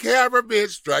 smile for the camera, bitch,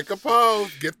 strike a pose,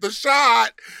 get the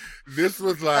shot. This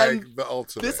was like the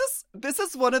ultimate. This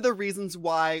is one of the reasons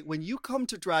why when you come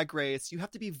to Drag Race, you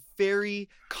have to be very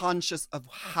conscious of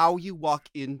how you walk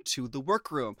into the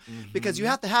workroom, because you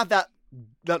have to have that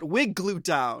wig glued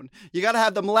down. You got to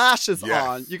have them lashes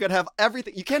on. You got to have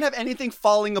everything. You can't have anything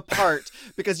falling apart,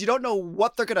 because you don't know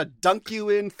what they're going to dunk you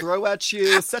in, throw at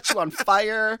you, set you on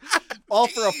fire, all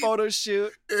for a photo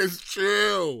shoot. It's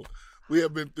true. We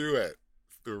have been through it.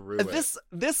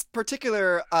 This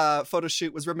particular photo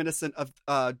shoot was reminiscent of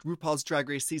RuPaul's Drag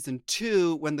Race season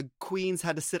 2, when the queens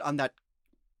had to sit on that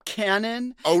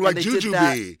cannon. Oh, like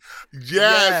Jujubee.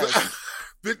 Yes.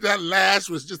 That lash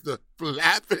was just a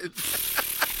flapping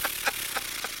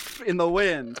in the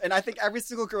wind. And I think every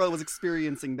single girl was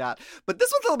experiencing that. But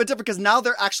this one's a little bit different, because now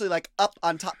they're actually like up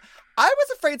on top. I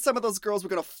was afraid some of those girls were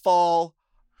going to fall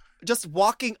just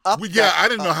walking up. I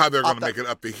didn't know how they're going to make it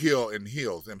up the hill in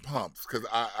heels and pumps, because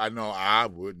I know I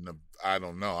wouldn't have. I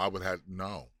don't know. I would have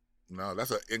no.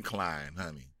 That's an incline,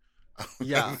 honey.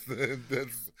 Yeah.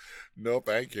 No,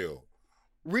 thank you.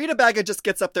 Rita Baga just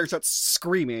gets up there and starts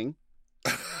screaming.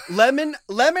 Lemon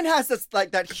has this like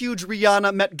that huge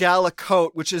Rihanna Met Gala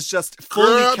coat, which is just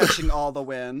fully catching all the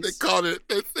winds. They called it.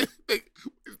 They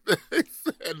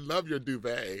said, "Love your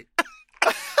duvet."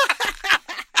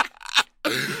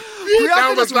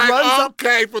 I was like,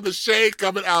 okay, for the shade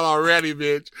coming out already,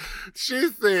 bitch.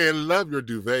 She's saying, "Love your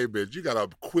duvet, bitch. You got a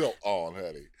quilt on,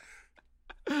 honey."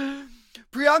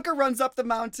 Priyanka runs up the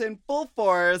mountain full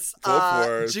force.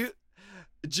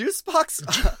 Juice Box.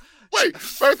 Wait,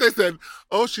 first they said,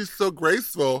 "Oh, she's so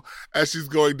graceful," as she's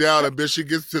going down, and then she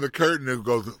gets to the curtain and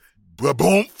goes,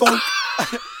 boom.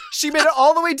 She made it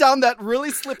all the way down that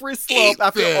really slippery slope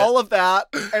after all of that,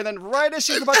 and then right as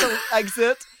she's about to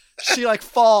exit, she like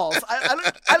falls. I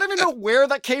don't even know where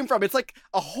that came from. It's like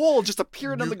a hole just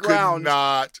appeared on the ground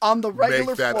on the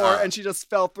regular floor, and she just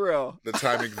fell through. The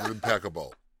timing is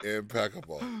impeccable.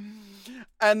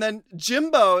 And then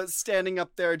Jimbo is standing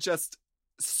up there just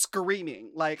screaming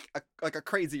like a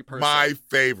crazy person. My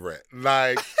favorite,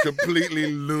 like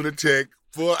completely lunatic,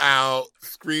 full out,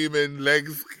 screaming,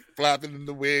 legs flapping in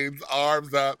the winds,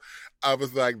 arms up. I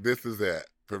was like, this is it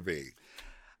for me.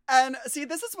 And see,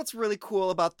 this is what's really cool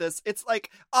about this. It's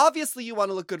like, obviously you want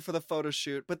to look good for the photo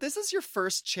shoot, but this is your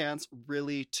first chance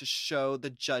really to show the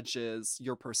judges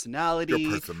your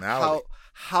personality.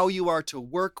 How you are to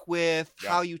work with,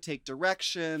 how you take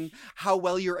direction, how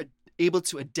well you're able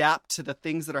to adapt to the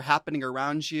things that are happening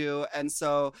around you. And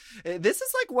so this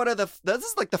is like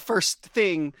the first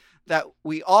thing that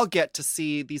we all get to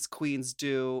see these queens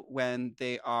do when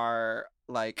they are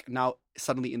like now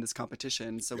suddenly in this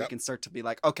competition. So we can start to be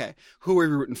like, okay, who are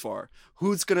we rooting for?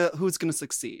 Who's gonna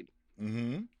succeed?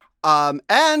 Mm-hmm.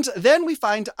 And then we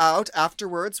find out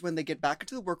afterwards when they get back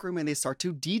into the workroom and they start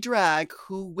to de-drag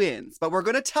who wins. But we're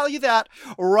going to tell you that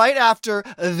right after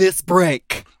this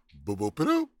break.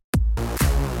 Boo-boo-ba-doo.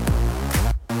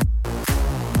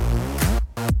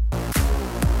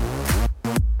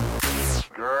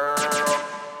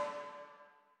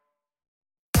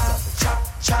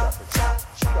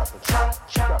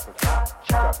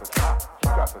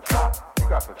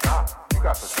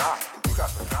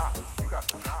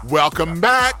 Welcome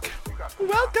back.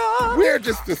 Welcome. We're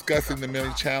just discussing the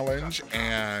mini challenge,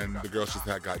 and the girls just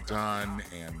got done,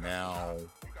 and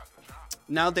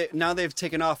now they've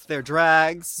taken off their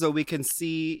drags, so we can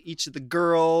see each of the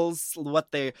girls,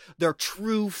 what their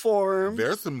true form.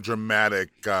 there's some dramatic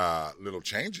little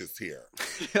changes here.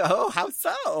 Oh, how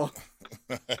so?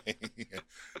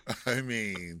 I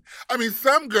mean,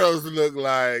 some girls look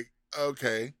like,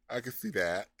 okay, I can see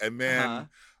that, and then,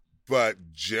 but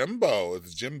Jimbo,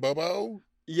 is Jimbo?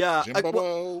 Yeah.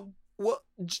 Jimbo.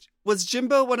 Was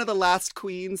Jimbo one of the last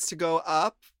queens to go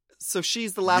up? So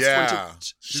she's the last one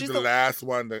to. She's the last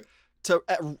one to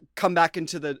come back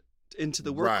into the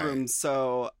workroom. Right.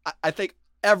 So I think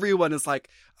everyone is like,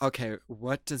 okay,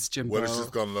 what does Jimbo? What is this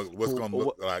gonna look? What's gonna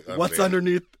look like? What's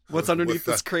underneath? What's underneath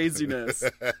this craziness?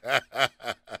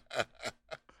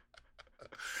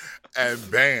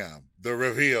 And bam, the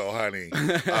reveal, honey.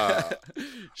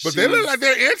 But they look like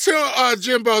they're into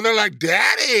Jimbo. They're like,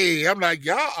 Daddy. I'm like,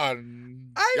 y'all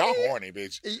horny,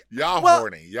 bitch. Y'all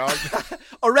horny. Y'all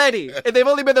already. And they've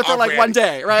only been there for like 1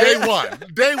 day, right?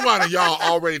 Day one, and y'all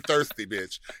already thirsty,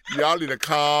 bitch. Y'all need to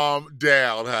calm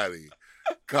down, honey.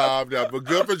 Calm down. But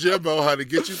good for Jimbo, honey.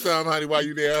 Get you some, honey, while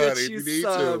you're there, honey. If you need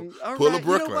to. All Pull right, a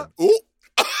Brooklyn. Ooh.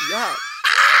 Yeah.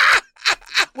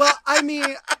 Well, I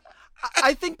mean,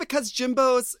 I think because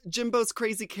Jimbo's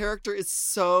crazy character is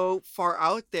so far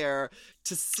out there,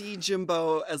 to see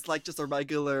Jimbo as like just a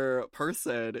regular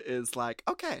person is like,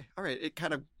 okay, all right. It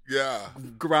kind of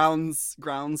grounds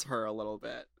her a little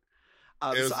bit.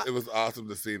 It was awesome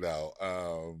to see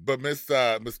though. But Miss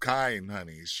Kind,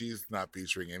 honey, she's not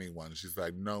featuring anyone. She's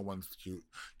like, no one's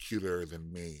cuter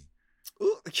than me.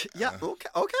 Ooh, yeah.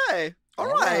 Okay. All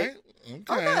right.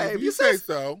 Okay. If you say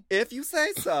so. If you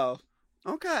say so.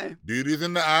 Okay. Beauty's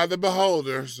in the eye of the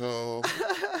beholder. So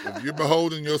if you're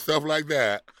beholding yourself like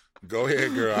that, go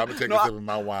ahead, girl. I'm gonna take a sip of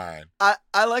my wine.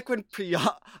 I like when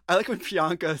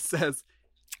Priyanka says,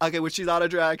 okay, when she's out of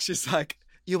drag, she's like,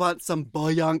 "You want some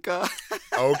boyanka?"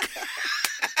 Okay.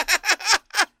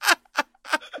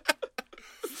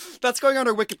 That's going on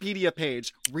her Wikipedia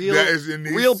page. Real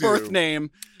birth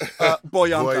name,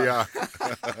 Boyanka.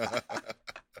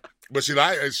 But she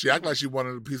acted like she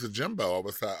wanted a piece of Jimbo. I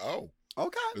was like, oh.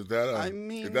 Okay. Is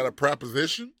that a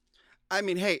proposition? I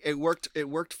mean, hey, it worked. It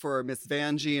worked for Miss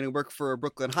Vanjie and it worked for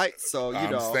Brooklyn Heights. So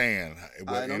I'm saying,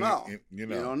 I don't know. You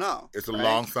know, you don't know. It's a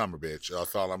long summer, bitch.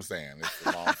 That's all I'm saying. It's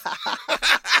a long summer.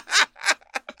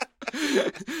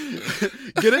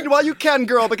 Get it while you can,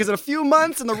 girl, because in a few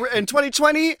months in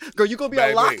 2020, girl, you're gonna be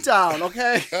on lockdown,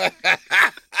 okay?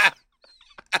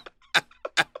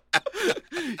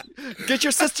 Get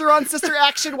your sister on sister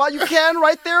action while you can,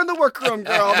 right there in the workroom,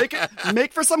 girl.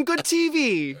 Make for some good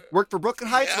TV. Work for Brooklyn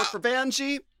Heights. Work for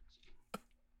Vanjie.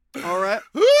 All right.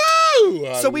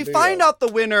 Woo! So we find out the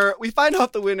winner. We find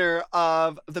out the winner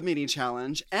of the mini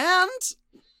challenge, and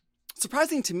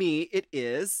surprising to me, it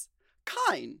is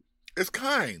Kind. It's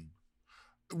Kind.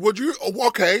 Would you?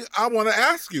 Okay, I want to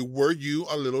ask you: were you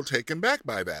a little taken back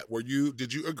by that?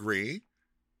 Did you agree,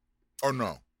 or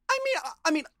no?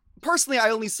 I mean. Personally, I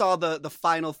only saw the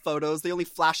final photos. They only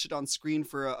flashed it on screen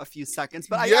for a few seconds.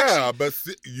 But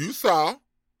you saw.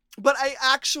 But I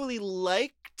actually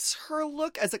liked her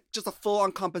look as just a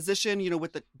full-on composition,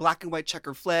 with the black and white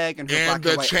checkered flag and her black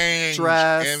and white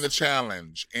dress. And the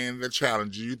challenge.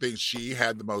 Do you think she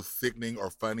had the most sickening or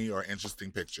funny or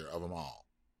interesting picture of them all?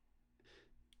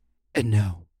 And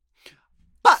no.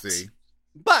 But... See?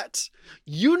 But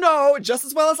you know just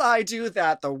as well as I do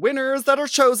that the winners that are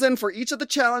chosen for each of the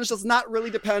challenge does not really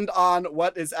depend on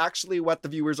what the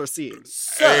viewers are seeing.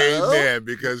 So... Amen,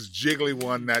 because Jiggly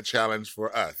won that challenge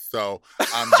for us. So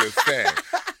I'm just saying.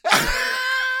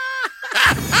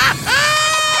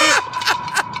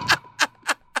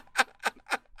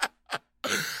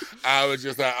 I was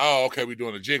just like, oh, okay, we're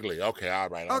doing a Jiggly. Okay, all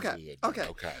right. Okay.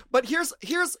 But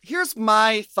here's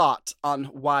my thought on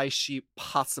why she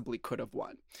possibly could have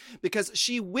won. Because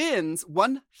she wins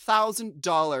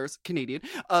 $1,000 Canadian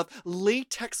of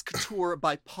Latex Couture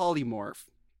by Polymorph.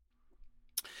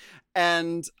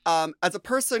 And as a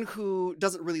person who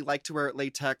doesn't really like to wear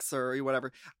latex or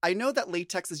whatever, I know that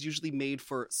latex is usually made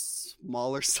for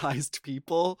smaller sized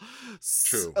people.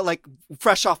 True. Like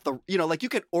fresh off the, like you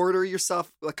could order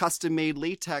yourself a custom made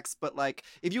latex, but like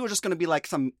if you were just going to be like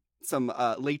some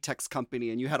latex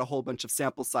company and you had a whole bunch of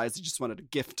sample size you just wanted to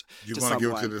gift You to want to give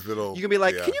someone. it to this little... You can be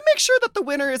like, can you make sure that the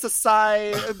winner is a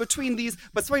size between these,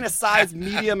 between a size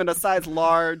medium and a size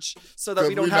large, so that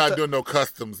we don't have to... We're not doing no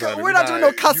customs. We're not doing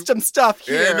no custom stuff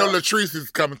here. There ain't no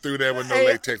Latrice's coming through there with no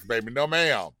latex, baby. No,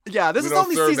 ma'am. Yeah, this is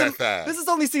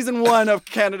only season 1 of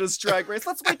Canada's Drag Race.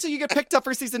 Let's wait till you get picked up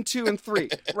for season 2 and 3,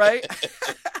 right?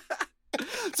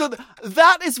 So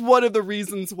that is one of the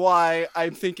reasons why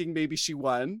I'm thinking maybe she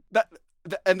won.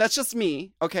 And that's just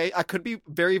me, okay? I could be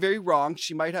very, very wrong.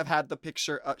 She might have had the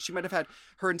picture. She might have had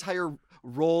her entire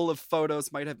roll of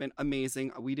photos might have been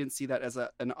amazing. We didn't see that as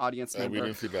an audience member. We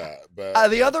didn't see that. But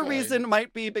the other reason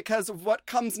might be because of what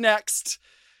comes next.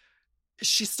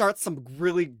 She starts some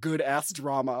really good ass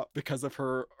drama because of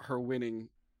her winning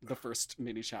the first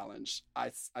mini challenge.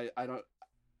 I don't,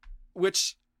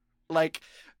 which, like,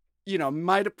 you know,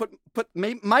 might put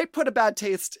a bad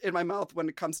taste in my mouth when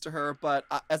it comes to her, but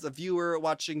as a viewer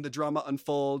watching the drama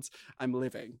unfold, I'm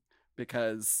living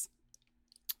because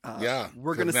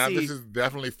we're gonna see. This is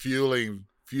definitely fueling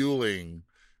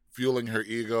her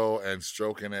ego and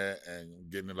stroking it and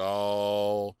getting it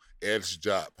all edged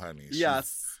up, honey.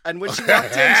 Yes, and when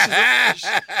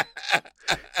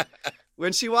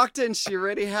she walked in, she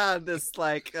already had this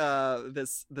like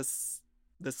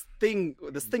this thing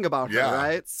about her,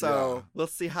 right? So we'll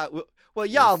see how. Well,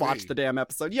 y'all watch the damn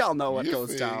episode. Y'all know what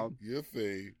goes down. You'll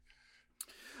see.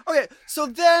 Okay, so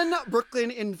then Brooklyn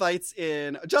invites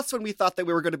in, just when we thought that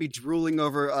we were going to be drooling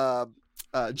over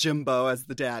Jimbo as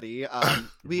the daddy,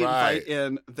 we invite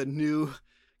in the new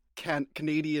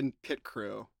Canadian pit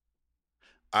crew.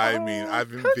 I mean, I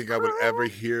didn't think I would ever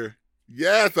hear...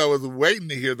 Yes, I was waiting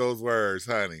to hear those words,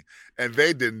 honey. And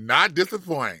they did not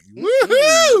disappoint.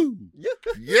 Woohoo!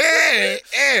 Yes!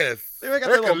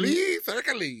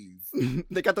 Hercules.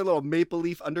 They got their little maple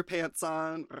leaf underpants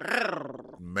on.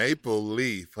 Maple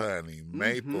leaf, honey.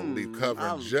 Maple leaf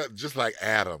covering just like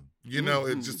Adam. You know,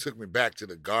 it just took me back to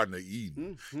the Garden of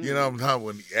Eden. You know what I'm talking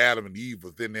when Adam and Eve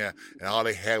was in there and all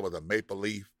they had was a maple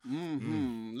leaf.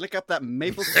 Lick up that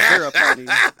maple syrup, honey.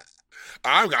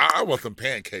 I want some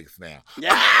pancakes now.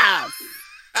 Yeah.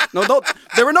 No,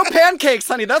 there were no pancakes,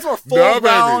 honey. Those were full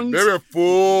round. They were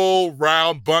full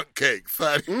round bundt cakes,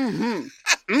 honey.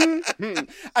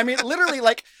 I mean, literally,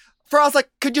 like, I was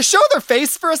like, could you show their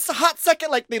face for a hot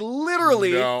second? Like, they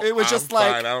literally, it was just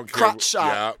like crotch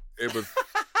shot. Yeah, it was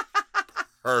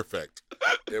perfect.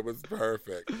 It was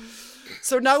perfect.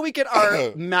 So now we get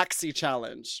our maxi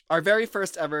challenge, our very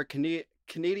first ever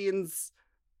Canadians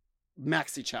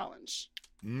maxi challenge.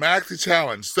 Maxi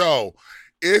challenge. So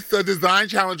it's a design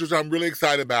challenge, which I'm really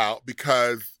excited about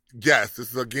because, yes,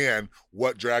 this is, again,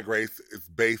 what Drag Race is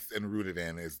based and rooted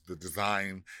in, is the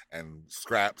design and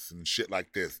scraps and shit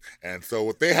like this. And so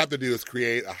what they have to do is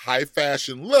create a high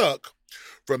fashion look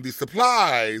from the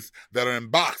supplies that are in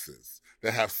boxes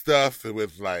that have stuff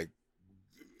with, like,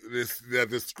 this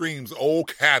screams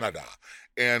old Canada.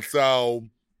 And so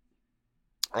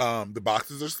the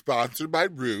boxes are sponsored by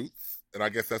Roots, and I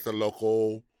guess that's a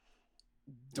local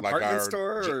department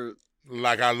store,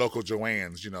 like our local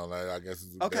Joann's. You know, like, I guess.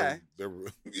 Okay. They're,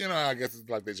 you know, I guess it's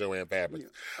like the Joann fabric.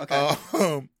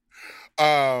 Okay.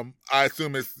 I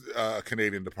assume it's a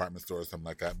Canadian department store or something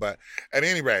like that. But at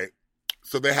any rate,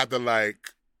 so they have to like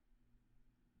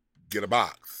get a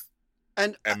box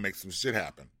and make some shit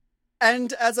happen.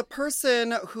 And as a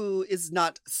person who is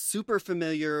not super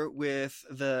familiar with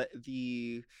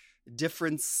the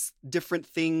different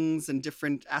things and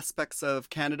different aspects of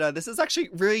Canada, this is actually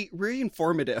really, really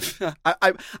informative.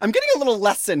 I'm getting a little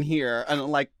lesson here on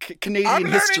like Canadian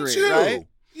history, too. Right?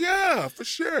 Yeah, for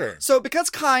sure. So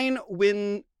because Kyne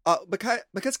won,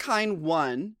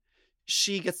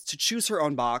 she gets to choose her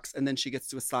own box, and then she gets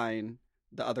to assign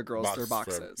the other girls their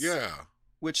boxes.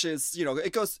 Which is, you know,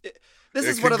 this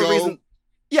is one of the reasons.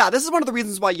 Yeah, this is one of the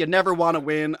reasons why you never want to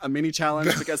win a mini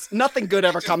challenge, because nothing good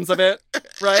ever comes of it,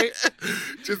 right?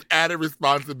 Just added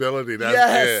responsibility.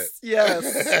 That's it.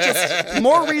 Yes. Just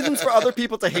more reasons for other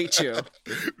people to hate you.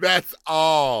 That's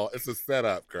all. It's a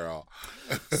setup, girl.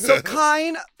 So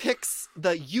Kyne picks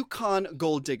the Yukon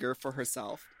Gold Digger for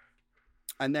herself,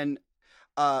 and then,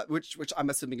 which I'm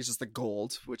assuming is just the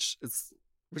gold, which is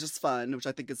fun, which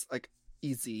I think is like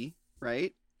easy,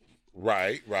 right?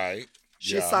 Right.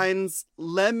 She assigns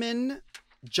Lemon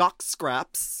Jock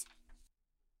Scraps.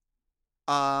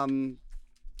 Ilona,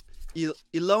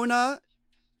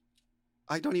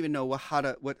 I don't even know what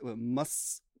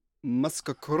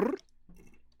Muskakur.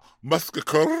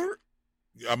 Muskakur?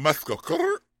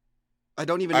 Muskakur? I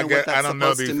don't even know what that's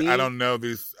supposed to mean. I don't know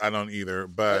these. I don't either.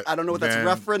 But I don't know what that's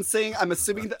referencing. I'm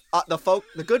assuming that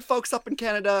the good folks up in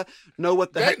Canada know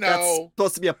what the heck that's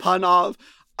supposed to be a pun of.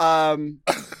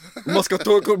 Moscow.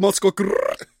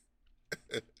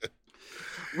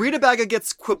 Rita Baga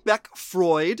gets Quebec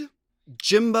Freud.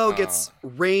 Jimbo gets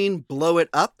Rain Blow It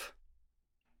Up.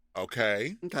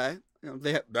 Okay. Okay.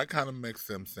 That kind of makes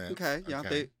some sense. Okay. Yeah.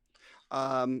 Okay.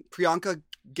 Priyanka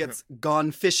gets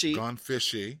Gone Fishy. Gone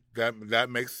Fishy. That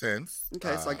makes sense.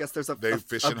 Okay. So I guess there's they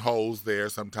fish in holes there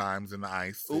sometimes in the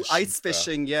ice. Ooh, ice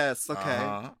fishing. Yes.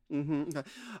 Okay. Okay.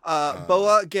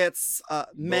 Boa gets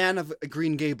Man of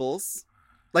Green Gables,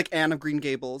 like Anne of Green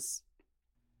Gables.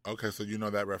 Okay, so you know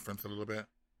that reference a little bit.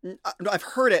 No, I've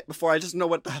heard it before. I just know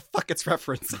what the fuck it's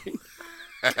referencing.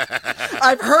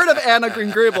 I've heard of Anne of Green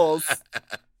Gables.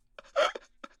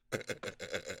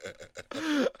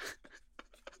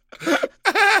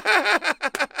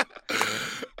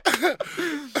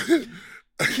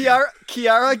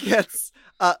 Kiara gets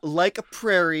Like a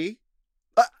Prairie.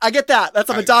 I get that. That's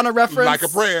a Madonna reference. Like a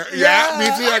prayer. Yeah, me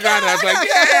too. I got it. I was like,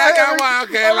 I got one.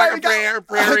 Okay, like a prayer.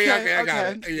 Prairie. Okay, I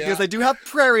got it. Yeah. Because they do have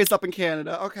prairies up in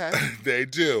Canada. Okay. They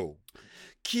do.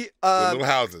 With little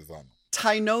houses on them.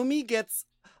 Tainomi gets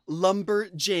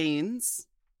Lumberjanes.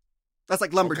 That's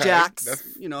like lumberjacks. Okay.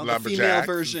 That's the female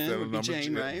version would be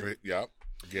Jane, right? Yep.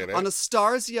 Get it.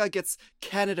 Anastasia gets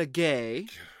Canada Gay.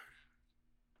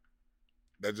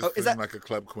 That just seems like a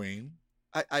club queen.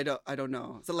 I don't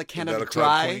know. Is that like Canada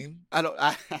Dry? Queen? I don't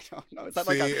know. Is that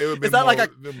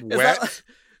wet?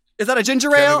 Is that a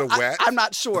ginger ale? I'm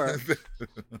not sure.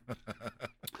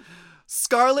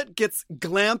 Scarlett gets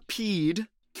Glampeed.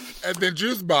 And then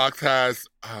Juicebox has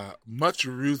Much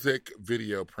Music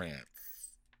Video Prance.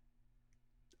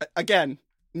 Again,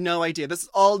 no idea. This is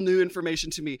all new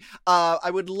information to me. I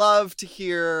would love to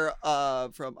hear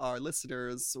from our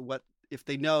listeners if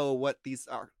they know what these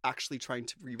are actually trying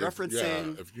to be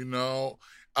referencing. If you know,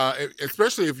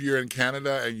 especially if you're in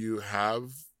Canada and you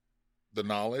have the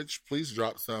knowledge, please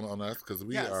drop some on us because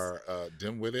we are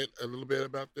dim-witted a little bit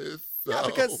about this. So yeah,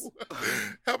 because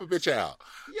help a bitch out.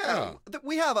 Yeah,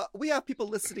 we have people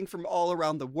listening from all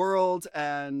around the world,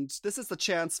 and this is the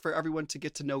chance for everyone to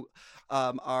get to know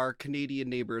our Canadian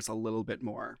neighbors a little bit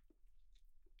more.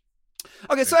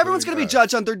 Okay, so everyone's going to be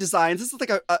judged on their designs. This is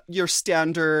like your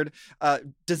standard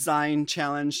design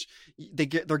challenge.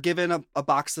 They're given a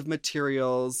box of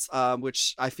materials,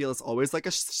 which I feel is always like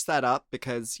a setup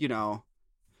because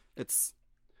it's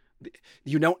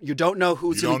you don't know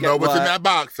who's going to get what. You don't know what's in that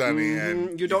box, honey,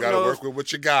 and you got to work with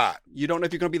what you got. You don't know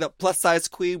if you're going to be the plus size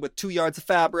queen with 2 yards of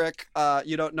fabric.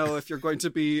 You don't know if you're going to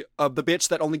be the bitch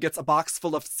that only gets a box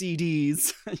full of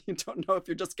CDs. You don't know if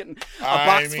you're just getting a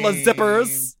box full of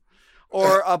zippers.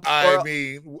 Or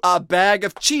a bag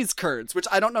of cheese curds, which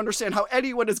I don't understand how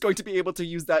anyone is going to be able to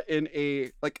use that in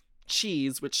a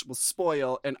cheese, which will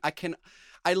spoil. And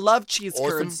I love cheese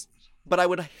curds, but I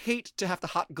would hate to have to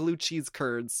hot glue cheese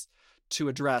curds to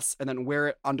a dress and then wear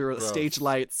it under the stage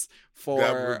lights for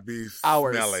that would be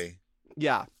hours. Smelly.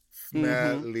 Yeah,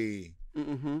 smelly.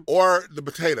 Mm-hmm. Or the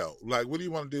potato. Like, what do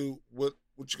you want to do? What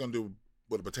you gonna do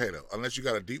with a potato? Unless you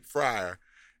got a deep fryer,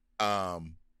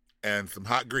 and some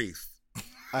hot grease.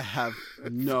 I have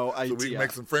no idea. So we can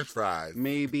make some French fries.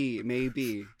 Maybe.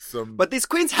 But these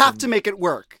queens have to make it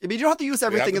work. I mean, you don't have to use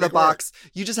everything in the box.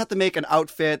 You just have to make an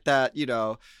outfit that,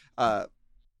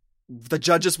 the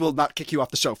judges will not kick you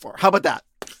off the show for. How about that?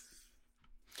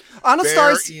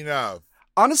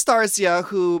 Anastasia,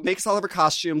 who makes all of her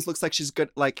costumes, looks like she's good.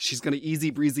 Like she's going to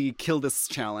easy breezy kill this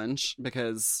challenge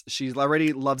because she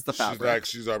already loves the fabric.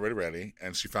 She's already ready,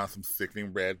 and she found some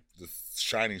sickening red,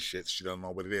 shiny shit. She doesn't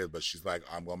know what it is, but she's like,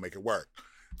 I'm going to make it work.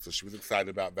 So she was excited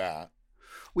about that.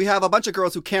 We have a bunch of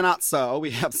girls who cannot sew.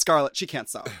 We have Scarlett, she can't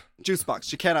sew. Juicebox,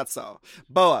 she cannot sew.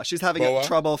 Boa, she's having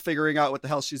trouble figuring out what the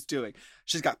hell she's doing.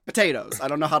 She's got potatoes. I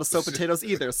don't know how to sew potatoes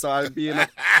either, so I'd be in a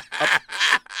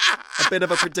bit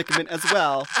of a predicament as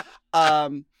well.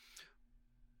 But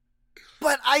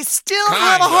I still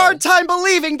have a hard time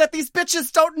believing that these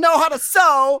bitches don't know how to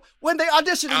sew when they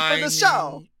auditioning for the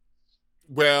show.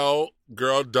 Well,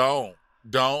 girl, don't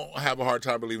have a hard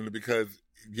time believing it because,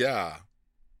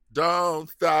 don't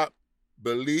stop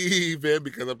believing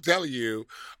because I'm telling you,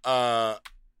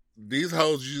 these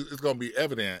hoes, it's going to be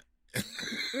evident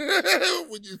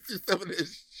when you see some of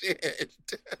this shit.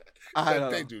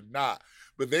 They do not.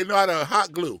 But they know how to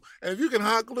hot glue. And if you can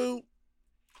hot glue,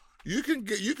 you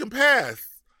can pass.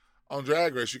 On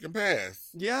Drag Race, you can pass.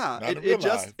 Yeah,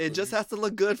 it just has to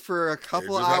look good for a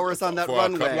couple of hours on that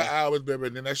runway. For a couple of hours, baby,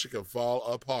 and then that shit can fall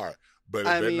apart. But it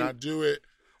better not do it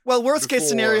Well, worst case before-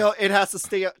 scenario, it has to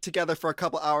stay together for a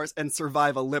couple hours and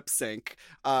survive a lip sync.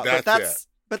 But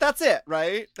that's it,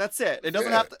 right? That's it. It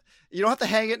doesn't have to. You don't have to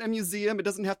hang it in a museum. It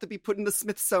doesn't have to be put in the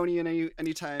Smithsonian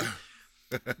anytime.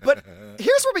 But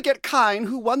here's where we get Kyne,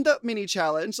 who won the mini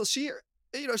challenge. So she's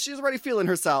already feeling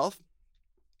herself.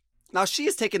 Now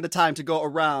she's taking the time to go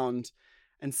around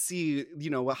and see,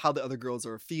 how the other girls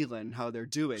are feeling, how they're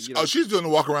doing. Oh, she's doing the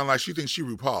walk around like she thinks she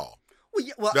RuPaul.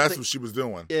 That's what she was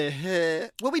doing.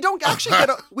 Well, we don't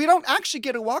actually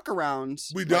get a walk around.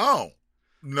 We don't.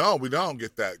 No, we don't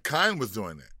get that. Kyne was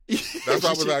doing it. That's why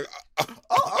I was like,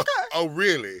 oh, okay. Oh,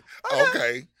 really?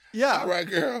 Okay. Yeah. All right,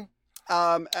 girl.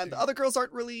 And the other girls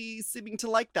aren't really seeming to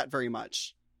like that very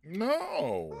much. No.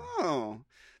 Oh.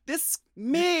 This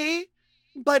may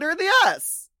bite her in the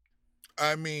ass.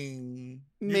 I mean,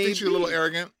 you Maybe. think she's a little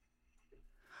arrogant?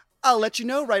 I'll let you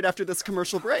know right after this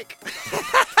commercial break.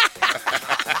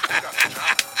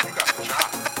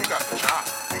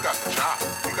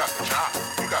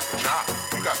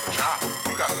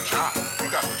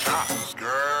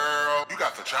 Girl, you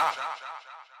got the chop.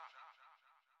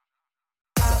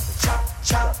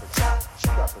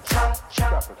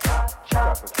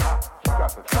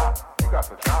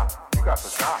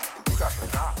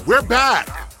 We're back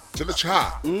to the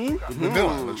chop.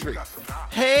 Manila Retreat.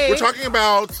 Hey. We're talking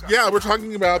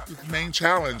about this main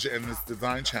challenge and this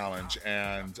design challenge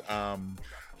and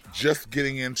just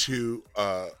getting into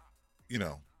the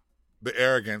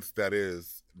arrogance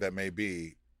that may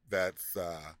be that's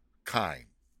Kyne.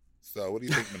 So what do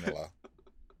you think, Manila?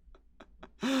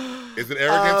 Is it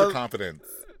arrogance or confidence?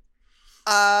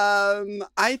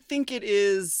 I think it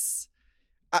is.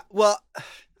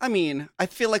 I mean, I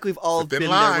feel like we've all been there.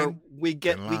 Where we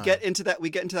get into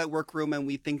that workroom and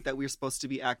we think that we're supposed to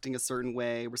be acting a certain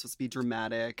way. We're supposed to be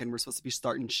dramatic and we're supposed to be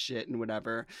starting shit and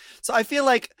whatever. So I feel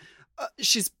like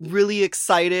she's really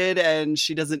excited and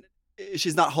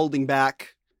she's not holding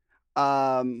back.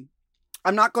 I'm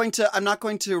not going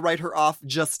to write her off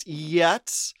just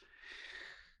yet.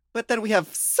 But then we have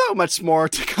so much more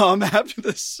to come after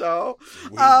the show.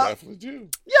 We definitely do.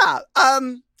 Yeah.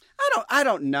 I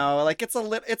don't know. Like it's a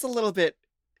little bit.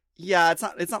 Yeah, it's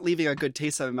not leaving a good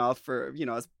taste in my mouth for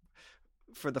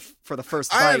for the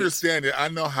first bite. I understand it. I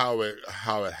know how it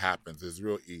happens. It's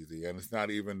real easy, and it's not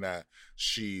even that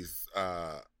she's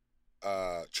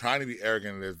trying to be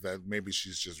arrogant. Is that maybe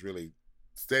she's just really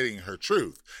stating her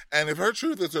truth. And if her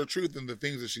truth is her truth and the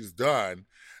things that she's done,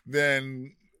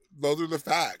 then those are the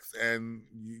facts, and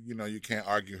you can't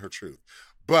argue her truth.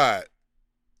 But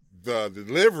the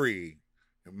delivery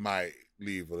might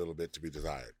leave a little bit to be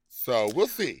desired. So we'll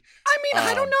see. I mean,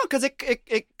 I don't know, because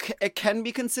it can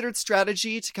be considered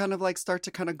strategy to kind of like start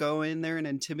to kind of go in there and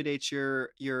intimidate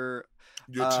your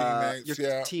teammates,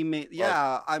 teammate.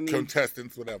 Yeah, I mean,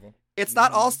 contestants, whatever. It's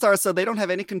not All-Star, so they don't have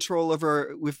any control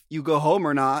over if you go home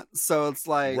or not. So it's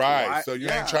like right. So you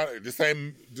ain't trying to this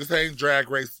ain't Drag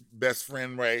Race best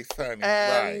friend race, honey.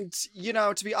 And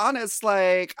to be honest,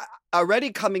 like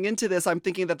already coming into this, I'm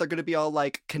thinking that they're going to be all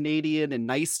like Canadian and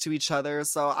nice to each other.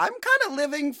 So I'm kind of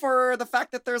living for the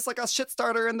fact that there's like a shit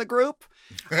starter in the group.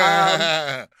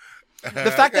 The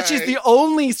fact that she's the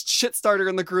only shit starter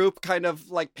in the group kind of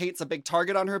like paints a big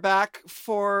target on her back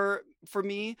for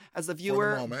me as a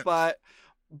viewer. But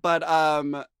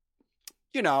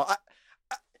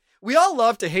we all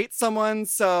love to hate someone.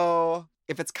 So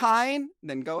if it's Kyne,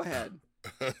 then go ahead.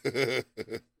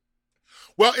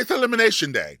 Well, it's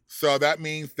Elimination Day. So that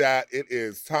means that it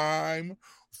is time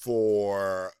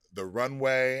for the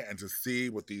runway and to see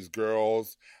what these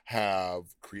girls have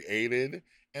created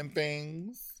and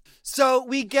things. So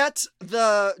we get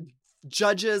the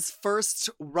judges' first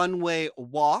runway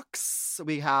walks.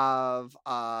 We have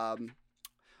our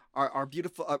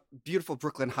beautiful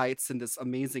Brooklyn Heights in this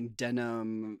amazing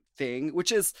denim thing,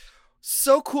 which is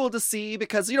so cool to see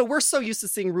because, we're so used to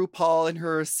seeing RuPaul in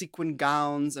her sequin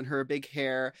gowns and her big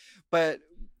hair. But,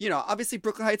 obviously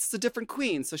Brooklyn Heights is a different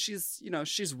queen. So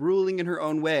she's ruling in her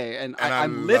own way. And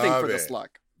I'm living for this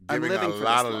look. I'm living for this look. A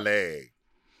lot of leg.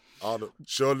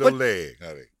 Show a little leg,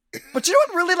 honey. But you know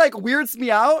what really like weirds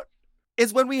me out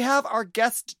is when we have our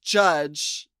guest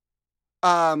judge.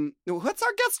 What's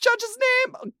our guest judge's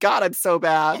name? Oh, God, I'm so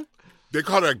bad. They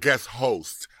call her guest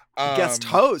host. Guest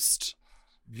host.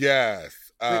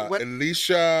 Yes.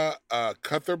 Alicia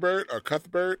Cuthbert.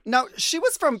 No, she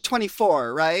was from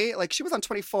 24, right? Like she was on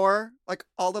 24 like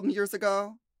all them years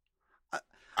ago.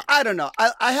 I don't know.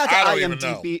 I had to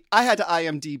IMDb. I had to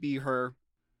IMDb her.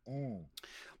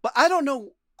 But I don't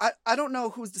know. I don't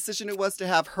know whose decision it was to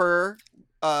have her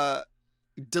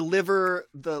deliver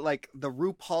the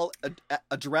RuPaul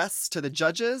address to the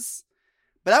judges,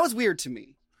 but that was weird to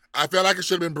me. I feel like it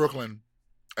should have been Brooklyn.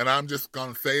 And I'm just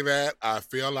going to say that. I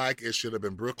feel like it should have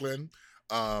been Brooklyn.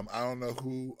 I don't know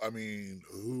who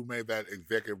made that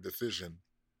executive decision.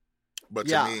 But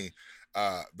to me,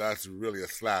 that's really a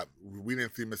slap. We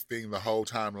didn't see Miss Thing the whole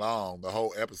time long, the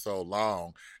whole episode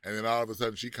long. And then all of a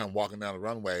sudden she come walking down the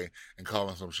runway and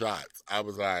calling some shots. I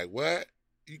was like, what?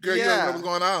 Girl, you don't know what's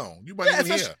going on. You weren't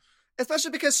even here.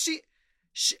 Especially because she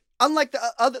unlike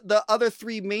the other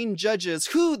three main judges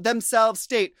who themselves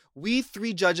state, we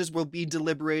three judges will be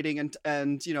deliberating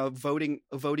and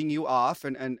voting you off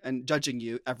and judging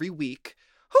you every week.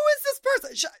 Who is this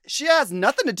person? She has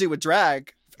nothing to do with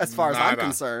drag as far as I'm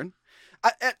concerned.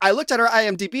 I looked at her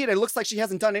IMDb and it looks like she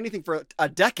hasn't done anything for a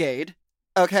decade.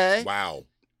 Okay. Wow.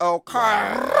 Okay.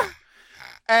 Wow.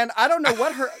 And I don't know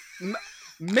what her.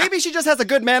 Maybe she just has a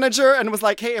good manager and was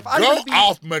like, "Hey, if I'm go gonna be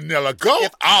off, Manila, go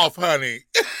off, honey."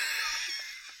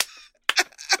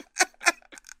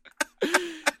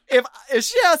 If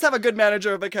she has to have a good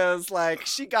manager because like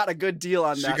she got a good deal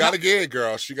on that. She got a gig,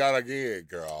 girl. She got a gig,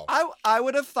 girl. I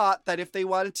would have thought that if they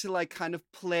wanted to like kind of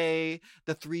play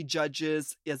the three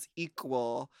judges as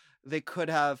equal, they could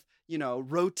have,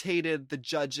 rotated the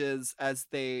judges as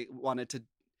they wanted to,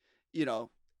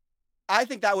 I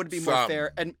think that would be more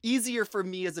fair and easier for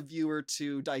me as a viewer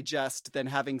to digest than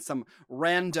having some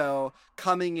rando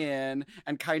coming in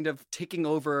and kind of taking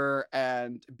over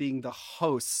and being the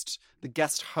host, the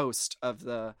guest host of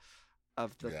the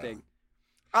thing.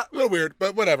 A little weird,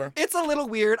 but whatever. It's a little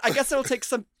weird. I guess it'll take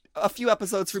a few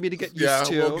episodes for me to get used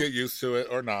to. Yeah, we'll get used to it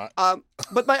or not.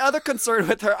 But my other concern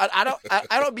with her, I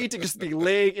don't mean to just be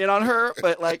laying in on her,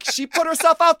 but like she put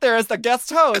herself out there as the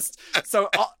guest host. So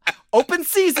open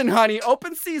season, honey,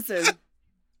 open season.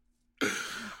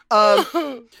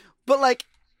 But like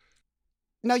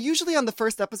now, usually on the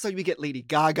first episode we get Lady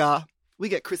Gaga, we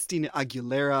get Christina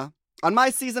Aguilera. On my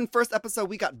season first episode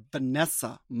we got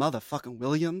Vanessa motherfucking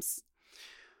Williams.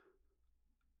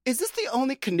 Is this the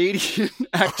only Canadian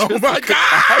actress? Oh my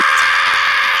god!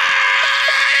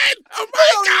 Oh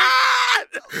my god!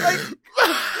 Like,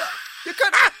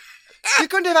 you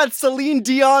couldn't have had Celine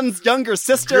Dion's younger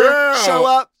sister show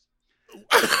up. You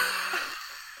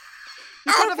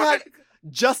could have had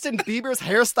Justin Bieber's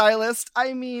hairstylist.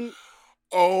 I mean,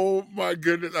 oh my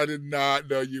goodness! I did not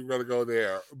know you were gonna go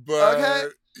there.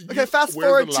 But okay. Fast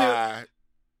forward to.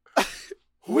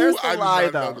 Where's the lie,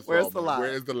 though? Where's the lie?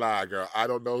 Where's the lie, girl? I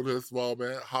don't know this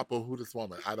woman. Hopper, who this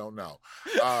woman? I don't know.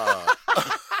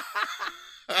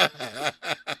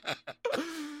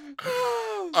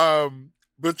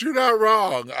 But you're not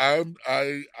wrong.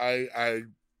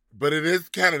 But it is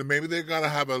Canada. Maybe they're gonna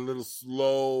have a little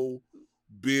slow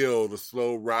build, a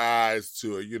slow rise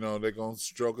to it. They're gonna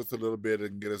stroke us a little bit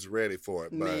and get us ready for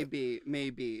it. But maybe.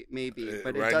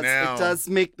 But right it now, does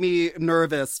make me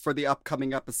nervous for the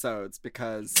upcoming episodes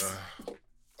because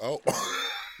girl,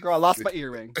 I lost my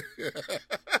earring.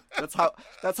 That's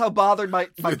how bothered my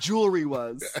jewelry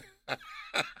was.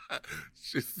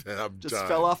 She said, "I'm just done."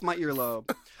 fell off my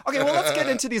earlobe. Okay, well, let's get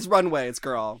into these runways,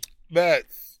 girl.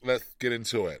 Let's get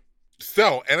into it.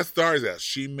 So, Anna Starza,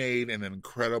 she made an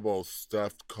incredible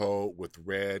stuffed coat with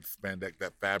red spandex,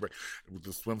 that fabric, with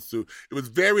the swimsuit. It was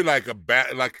very looked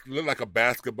like a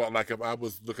basketball, like if I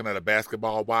was looking at a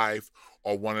basketball wife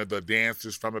or one of the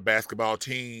dancers from a basketball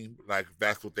team, like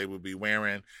that's what they would be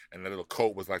wearing. And the little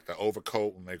coat was like the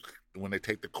overcoat when they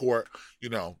take the court,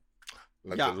 the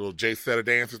little Jay Setter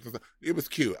dancers and stuff. It was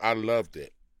cute. I loved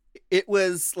it. It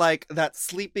was like that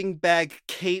sleeping bag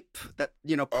cape, that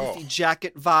poofy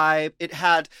jacket vibe. It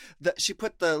had she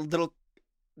put the little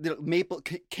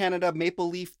Canada maple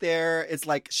leaf there. It's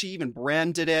like she even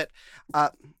branded it.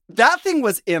 That thing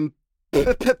was impeccable.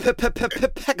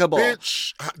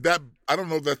 Bitch, I don't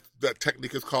know that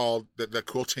technique is called that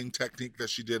quilting technique that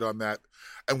she did on that.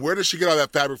 And where did she get all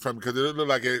that fabric from? Because it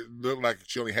looked like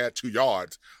she only had 2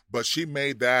 yards, but she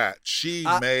made that. She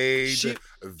made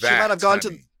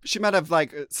that. She might have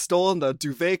like stolen the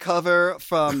duvet cover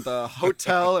from the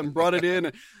hotel and brought it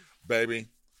in. Baby,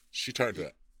 she turned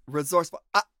it. Resourceful.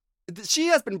 She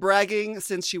has been bragging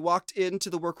since she walked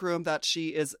into the workroom that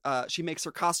she makes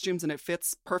her costumes and it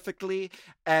fits perfectly,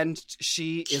 and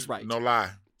she is right. No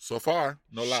lie. So far,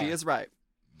 no lie. She is right.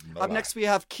 Up next we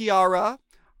have Kiara,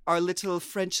 our little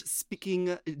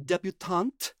French-speaking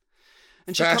debutante.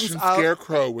 And she Fashion comes out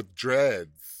scarecrow with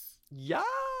dreads. Yes,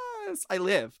 I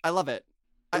love it.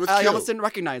 I almost didn't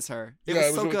recognize her. It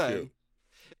was so really good.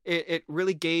 Cute. It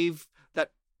really gave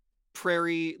that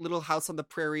prairie, Little House on the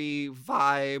Prairie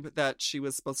vibe that she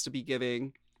was supposed to be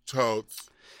giving. Totes.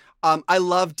 I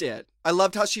loved it. I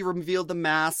loved how she revealed the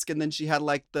mask and then she had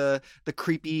like the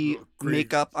creepy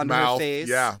makeup on her face.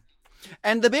 Yeah.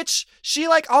 And the bitch, she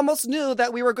like almost knew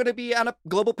that we were going to be on a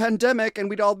global pandemic and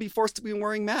we'd all be forced to be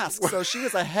wearing masks. So she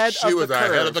was ahead of the curve. She was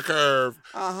ahead of the curve.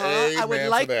 I would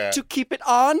like to keep it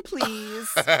on, please.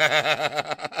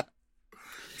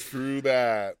 True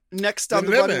that. Next on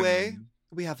the runway,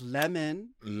 we have Lemon.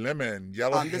 Lemon,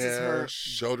 yellow hair, this is her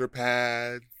shoulder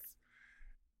pads.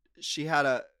 She had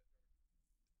a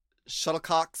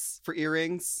shuttlecocks for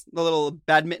earrings, the little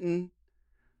badminton.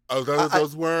 Oh,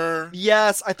 those were?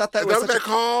 Yes, I thought that was. Is that what they're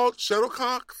called?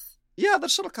 Shuttlecocks? Yeah, the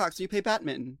shuttlecocks. You play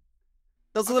badminton.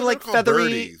 Those little like feathery.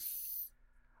 Birdies.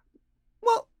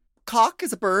 Well, cock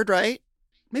is a bird, right?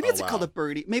 Maybe it's called a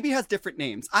birdie. Maybe it has different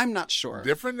names. I'm not sure.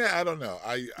 Different? I don't know.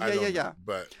 I don't know.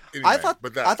 But anyway,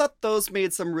 I thought those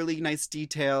made some really nice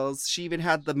details. She even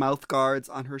had the mouth guards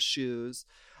on her shoes.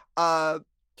 I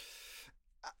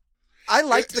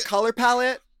liked the color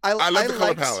palette. I liked the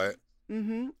color palette.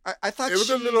 Mm-hmm. I thought it was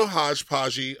a little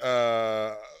hodgepodgey.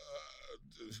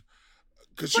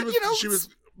 Because she was,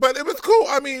 but it was cool.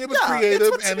 I mean, it was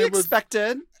creative, it's and it was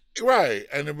expected. Right,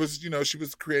 and it was, she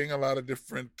was creating a lot of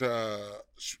different,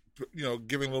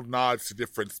 giving little nods to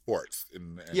different sports.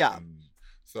 And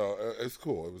so it's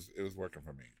cool. It was working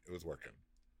for me. It was working.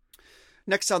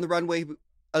 Next on the runway,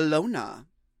 Ilona.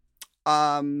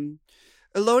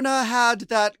 Ilona had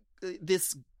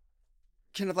this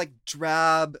kind of like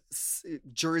drab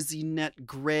jersey net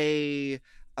gray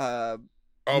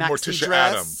Morticia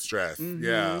dress. Adams dress. Mm-hmm,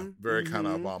 yeah, very kind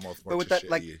of almost Morticia. But with that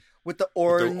with the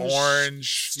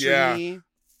orange stringy. Yeah.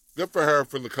 Good for her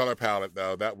for the color palette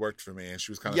though. That worked for me, and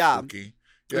she was kind of spooky.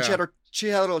 Yeah, and she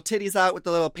had little titties out with the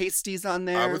little pasties on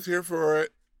there. I was here for it.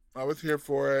 I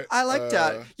liked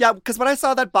that. Yeah, because when I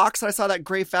saw that box and I saw that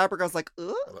gray fabric, I was like,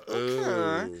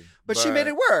 okay. But she made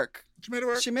it work. She made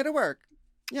it work.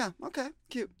 Yeah, okay,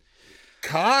 cute.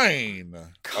 Kind.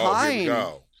 Oh, here we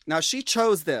go. Now she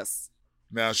chose this.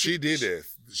 Now she did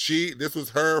this. This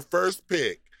was her first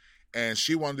pick. And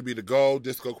she wanted to be the gold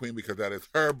disco queen because that is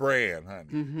her brand, honey.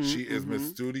 Mm-hmm, she is Miss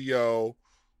Studio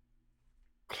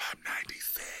Club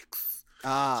 96.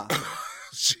 I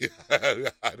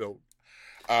don't.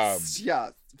 Yeah,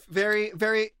 very,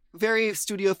 very, very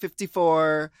Studio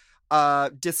 54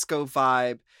 disco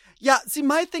vibe. Yeah, see,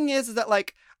 my thing is that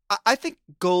like I think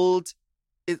gold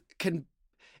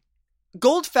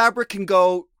fabric can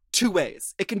go two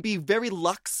ways. It can be very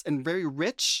luxe and very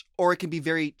rich, or it can be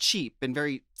very cheap and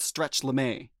very Stretch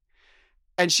Lemaire.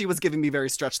 And she was giving me very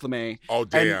Stretch Lemaire. Oh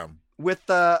damn! And with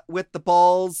the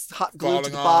balls hot glued to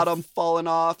the bottom, falling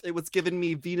off, it was giving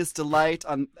me Venus Delight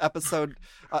on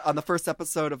the first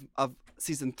episode of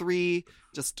season 3,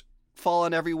 just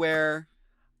falling everywhere.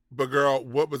 But girl,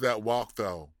 what was that walk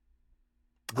though?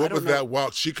 What was that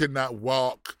walk? She could not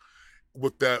walk.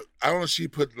 With that, I don't know if she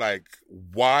put like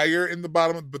wire in the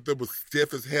bottom, but that was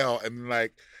stiff as hell, and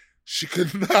like she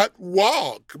could not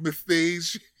walk, Miss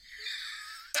Thieves.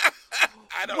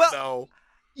 I don't know.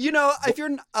 If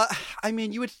you're,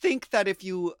 you would think that if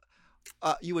you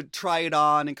would try it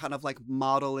on and kind of like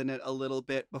model in it a little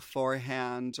bit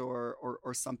beforehand or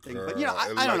something. Girl, but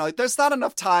I don't know. There's not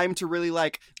enough time to really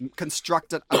like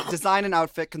design an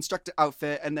outfit, construct an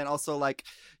outfit, and then also like,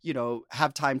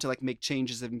 have time to like make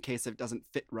changes in case it doesn't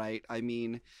fit right. I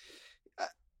mean,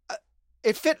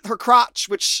 it fit her crotch,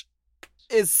 which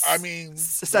is,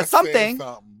 says something.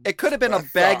 It could have been a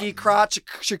baggy crotch.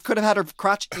 She could have had her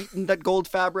crotch eaten that gold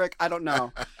fabric. I don't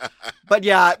know. But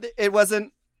yeah, it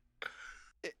wasn't.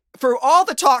 For all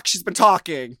the talk she's been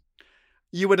talking,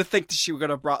 you would have think that she would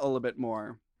have brought a little bit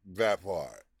more. That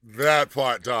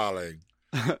part, darling.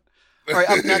 All right,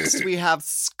 up next we have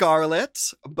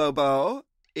Scarlett Bobo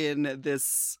in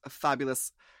this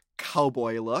fabulous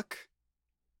cowboy look.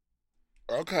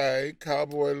 Okay,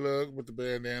 cowboy look with the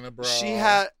bandana bra. She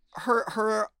had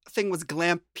her thing was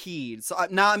glampede. So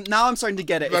now I'm starting to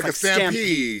get it. Like it's a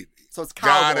stampede. So it's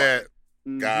cowboy.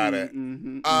 Got it.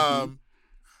 Mm-hmm.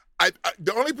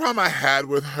 The only problem I had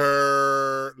with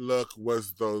her look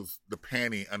was the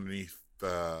panty underneath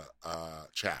the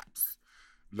chaps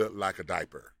looked like a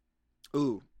diaper.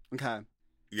 Ooh, okay.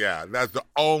 Yeah, that's the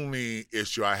only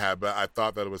issue I had, but I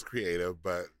thought that it was creative,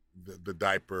 but the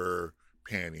diaper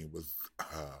panty was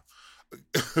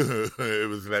it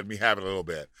was letting me have it a little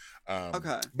bit.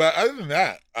 Okay. But other than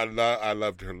that, I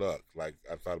loved her look. Like,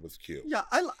 I thought it was cute. Yeah,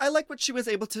 I like what she was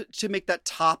able to make that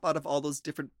top out of all those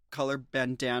different color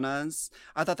bandanas.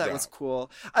 I thought that was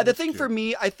cool. The thing cute. For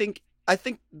me, I think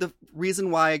the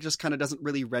reason why it just kind of doesn't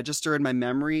really register in my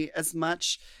memory as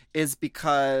much is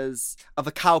because of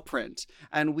the cow print.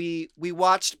 And we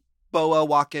watched Boa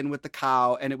walk in with the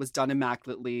cow and it was done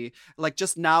immaculately. Like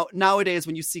just nowadays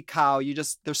when you see cow,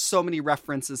 there's so many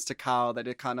references to cow that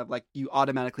it kind of like you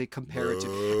automatically compare it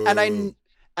to.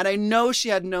 And I know she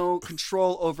had no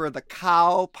control over the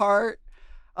cow part,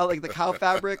 like the cow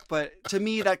fabric, but to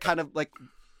me that kind of like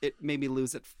it made me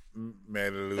lose it. Made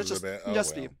it lose a bit.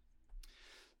 Just me.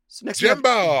 So next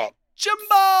Jimbo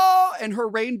and her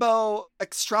rainbow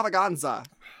extravaganza.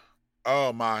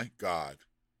 Oh my God.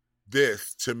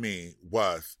 This to me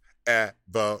was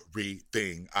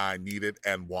everything I needed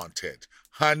and wanted.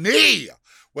 Honey,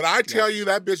 when I tell you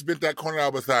that bitch bent that corner, I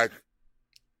was like,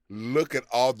 look at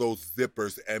all those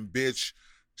zippers. And bitch,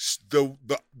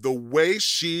 the way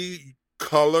she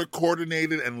color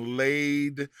coordinated and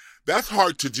laid, that's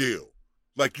hard to do.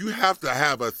 Like, you have to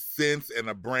have a sense and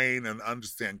a brain and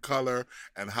understand color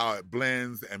and how it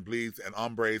blends and bleeds and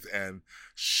ombres. And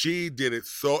she did it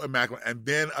so immaculate. And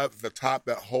then up the top,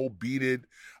 that whole beaded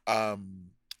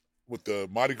with the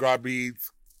Mardi Gras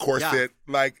beads corset,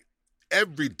 like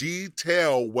every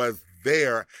detail was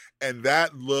there. And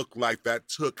that looked like that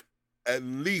took at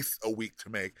least a week to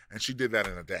make. And she did that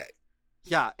in a day.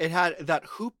 Yeah, it had that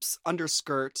hoops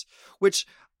underskirt, which,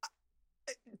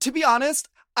 to be honest,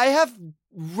 I have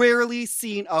rarely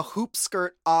seen a hoop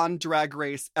skirt on Drag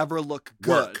Race ever look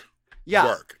good.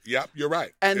 Work. Yep, you're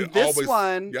right. And this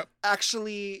one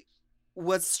actually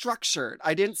was structured.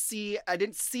 I didn't see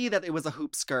that it was a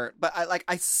hoop skirt, but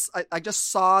I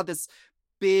just saw this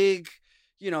big,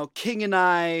 King and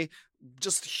I,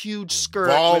 just huge skirt.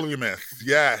 Voluminous.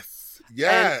 Yes.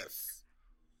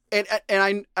 And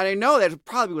I know that it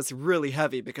probably was really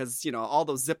heavy because, all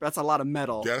those zippers, that's a lot of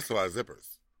metal. Yeah, that's a lot of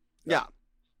zippers. Yeah.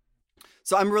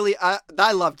 So I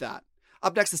love that.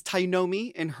 Up next is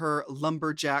Tainomi in her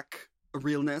lumberjack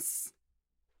realness.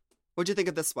 What'd you think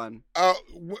of this one?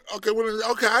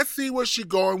 Okay, I see where she's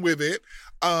going with it.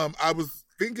 I was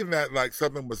thinking that like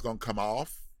something was gonna come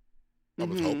off. I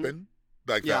was hoping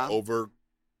like that over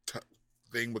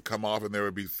thing would come off and there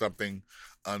would be something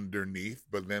underneath.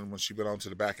 But then when she went on to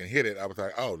the back and hit it, I was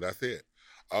like, oh, that's it.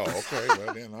 Oh, okay,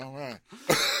 well then, all right.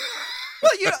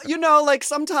 Well, like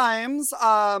sometimes,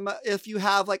 if you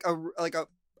have like a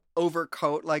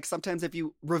overcoat, like sometimes if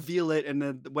you reveal it and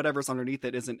then whatever's underneath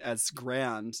it isn't as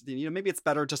grand, then, maybe it's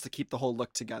better just to keep the whole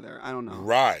look together. I don't know.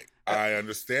 Right. I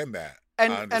understand that.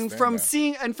 And from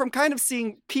seeing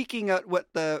peeking at what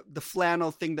the flannel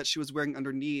thing that she was wearing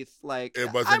underneath, like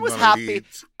I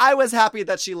was happy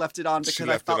that she left it on because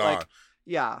I felt like,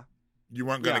 you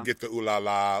weren't going to get the ooh la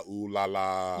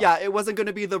la. Yeah, it wasn't going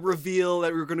to be the reveal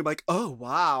that we were going to be like, oh,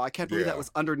 wow, I can't believe that was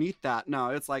underneath that. No,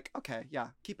 it's like, okay,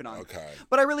 keep it on. Okay.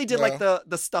 But I really did like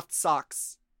the stuffed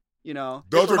socks,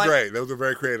 Those were great. Those were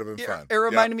very creative and fun. It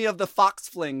reminded me of the fox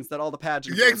flings that all the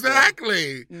pageants Yeah,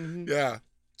 exactly. Yeah,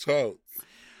 totes.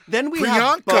 Then we Priyanka.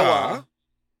 have Boa.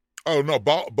 Oh, no,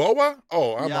 Boa?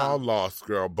 Oh, I'm all lost,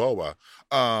 girl. Boa.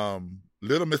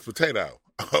 Little Miss Potato.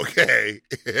 Okay.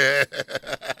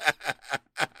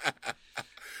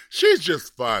 She's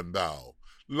just fun, though.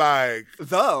 Like,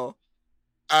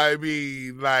 I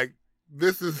mean, like,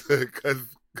 this is because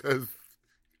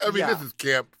this is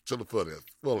camp to the fullest.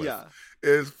 Yeah.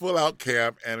 It's full out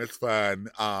camp and it's fun.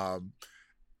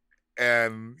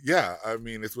 And yeah, I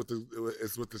mean, it's what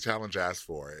the challenge asked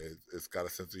for. It's got a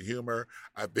sense of humor.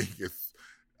 I think it's.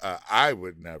 I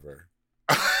would never.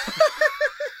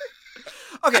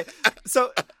 Okay,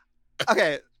 so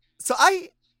I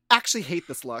actually hate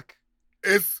this look.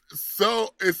 It's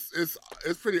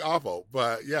pretty awful,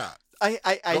 but yeah.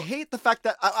 I hate the fact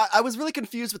that I was really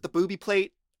confused with the booby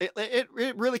plate. It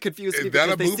really confused me. Is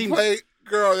that a booby plate,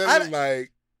 girl? That is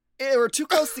like. They were too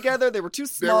close together. They were too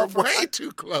small. They were way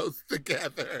too close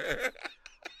together.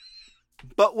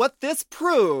 But what this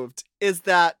proved is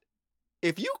that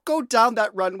if you go down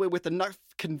that runway with enough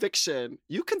conviction,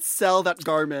 you can sell that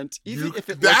garment, even if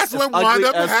it that's looks what wound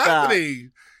up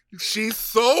happening. That. She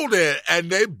sold it,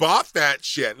 and they bought that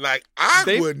shit. Like,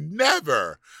 I would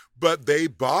never, but they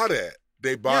bought it.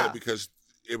 They bought it because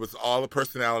it was all a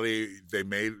personality.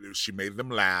 She made them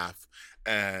laugh,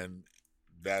 and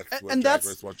that's what Drag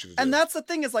Race wants you to do. And that's the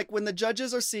thing is, like, when the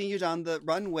judges are seeing you down the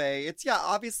runway, it's,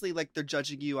 obviously, like, they're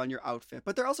judging you on your outfit,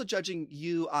 but they're also judging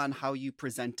you on how you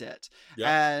present it.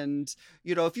 Yeah. And,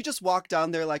 if you just walk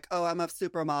down there like, oh, I'm a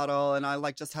supermodel and I,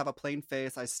 like, just have a plain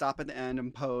face, I stop at the end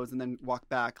and pose and then walk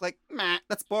back, like, meh,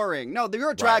 that's boring. No, you're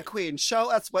a drag queen.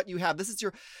 Show us what you have. This is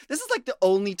like, the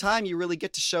only time you really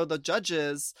get to show the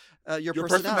judges your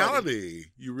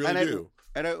personality. You really do.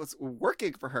 And it was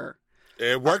working for her.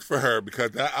 It worked for her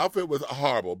because that outfit was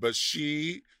horrible, but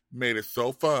she made it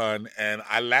so fun, and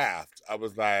I laughed. I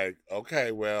was like,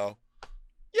 okay, well.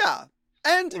 Yeah.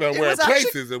 And where it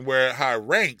places and where it high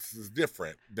ranks is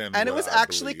different than. And it was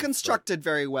actually constructed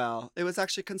very well. It was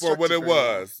actually constructed. For what it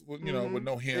was, well. you know, with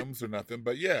no hymns or nothing.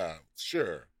 But yeah,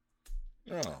 sure.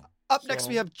 Yeah. Up next,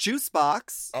 we have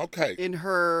Juicebox. Okay. In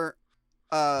her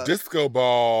Disco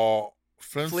Ball,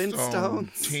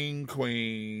 Flintstones, Teen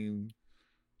Queen.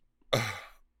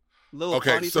 Little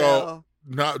okay, ponytail. so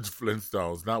not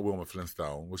Flintstones, not Wilma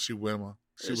Flintstone. Was she Wilma?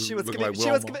 She was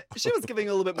giving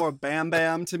a little bit more Bam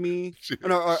Bam to me.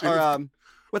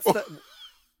 What's the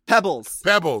Pebbles?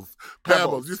 Pebbles.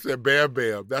 You said Bam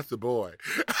Bam. That's the boy.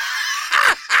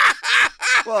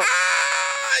 Well,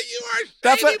 you are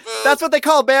that's what they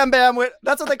call Bam Bam.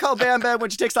 That's what they call Bam Bam when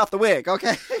she takes off the wig.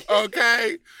 Okay.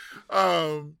 Okay.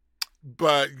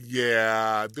 But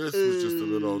yeah, this was just a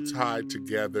little tied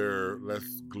together.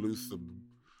 Let's glue some.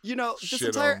 You know, this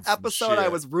entire episode, I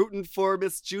was rooting for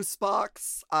Miss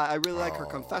Juicebox. I really like her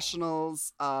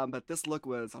confessionals, but this look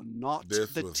was not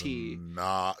the tea.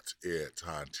 Not it,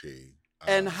 Auntie.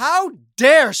 And how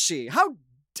dare she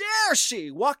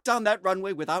walk down that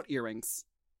runway without earrings?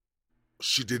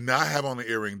 She did not have on the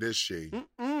earring, did she?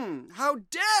 How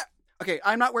dare? Okay,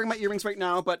 I'm not wearing my earrings right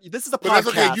now, but this is a podcast.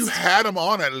 But that's okay. You had them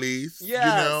on at least. Yes.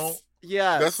 You know.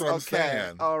 Yes. That's what I'm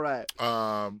saying. All right.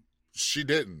 She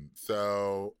didn't.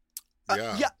 So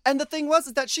yeah. Yeah, and the thing was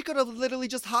is that she could have literally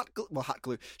just hot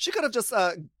glue. She could have just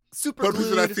super put a piece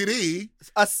of glued that CD,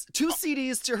 2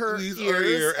 CDs to her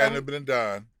ears, and it would have been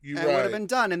done. It would have been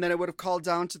done, and then it would have called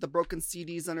down to the broken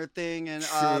CDs on her thing, and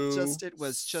it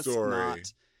was just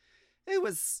not. It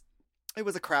was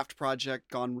a craft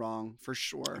project gone wrong for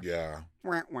sure. Yeah.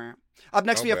 Wah, wah. Up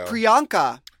next, we have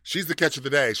Priyanka. She's the catch of the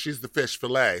day. She's the fish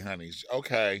fillet, honey.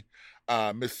 Okay.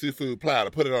 Miss Seafood platter.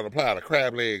 Put it on a platter.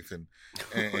 Crab legs and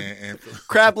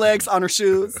crab legs on her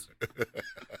shoes.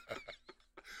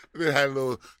 They had a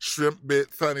little shrimp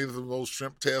bit, Sonny, some little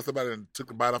shrimp tail. Somebody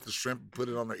took a bite off the shrimp and put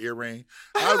it on her earring.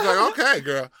 I was like, okay,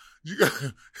 girl. You got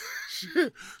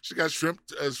she got shrimp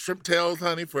tails,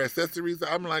 honey, for accessories.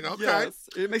 I'm like, okay. Yes.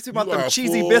 It makes me want them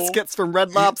cheesy biscuits from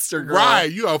Red Lobster, girl.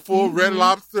 Right. You are full Red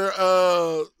Lobster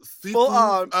seafood full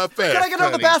on. Fest, Can I get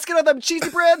another basket of them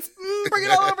cheesy breads? Bring it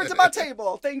all over to my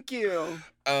table. Thank you.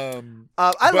 I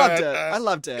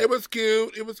loved it. It was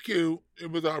cute.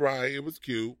 It was all right. It was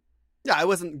cute. Yeah, it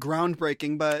wasn't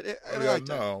groundbreaking, but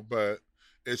but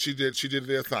she did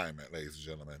the assignment, ladies and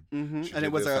gentlemen. And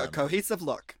it was a cohesive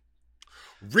look.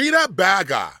 Rita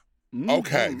Baga.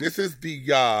 Okay, this is the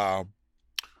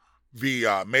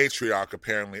matriarch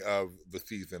apparently of the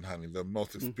season, honey. The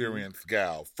most experienced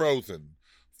gal. Frozen,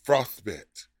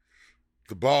 frostbite.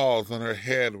 The balls on her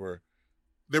head were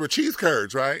cheese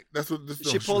curds, right? That's what this.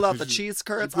 She pulled out the cheese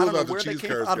curds. I don't know where they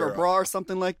came from. Out of her bra or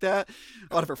something like that.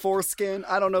 Out of her foreskin.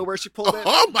 I don't know where she pulled it.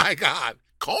 Oh my God,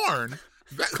 corn.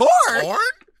 Corn.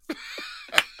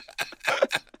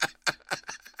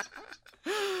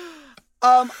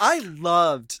 I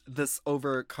loved this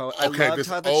overcoat. Okay, I loved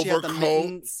how that she had the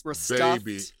mittens were stuffed.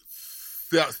 Baby,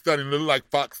 stunning, little like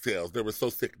foxtails. They were so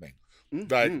sickening.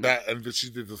 Like that, and then she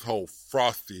did this whole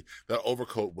frosty. That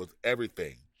overcoat was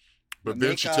everything, but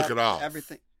then she took it off.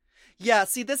 Everything. Yeah,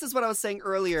 see, this is what I was saying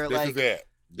earlier. This is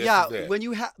it. When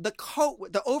you have the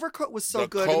coat, the overcoat was so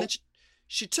good, and then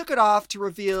she took it off to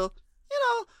reveal,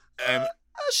 a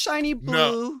shiny blue.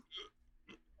 No,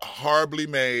 horribly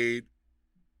made.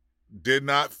 Did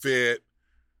not fit.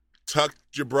 Tucked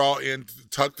your bra in,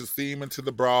 tucked the seam into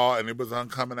the bra, and it was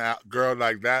coming out. Girl,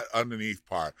 like that underneath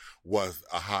part was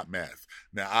a hot mess.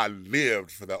 Now, I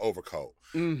lived for the overcoat,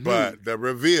 but the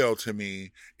reveal to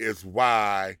me is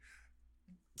why.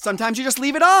 Sometimes you just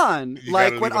leave it on,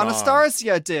 like what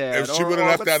Anastasia did. If she would have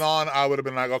left that on, I would have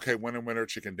been like, okay, winner,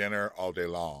 chicken dinner all day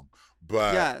long.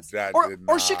 But that did not.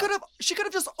 Or she could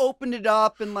have just opened it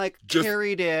up and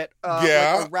carried it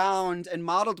around and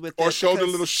modeled with it. Or showed a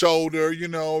little shoulder,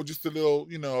 just a little,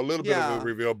 a little bit of a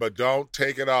reveal. But don't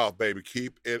take it off, baby.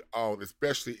 Keep it on,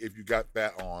 especially if you got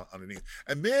that on underneath.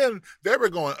 And then they were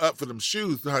going up for them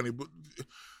shoes, honey.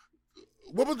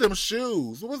 What was them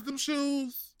shoes?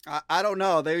 I don't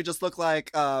know. They just look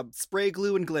like spray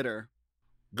glue and glitter.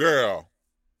 Girl.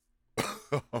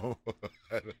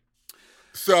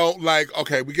 So,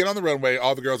 okay, we get on the runway,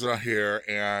 all the girls are out here,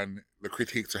 and the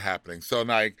critiques are happening. So,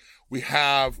 we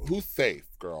have, who's safe,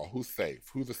 girl? Who's safe?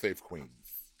 Who's the safe queens?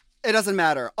 It doesn't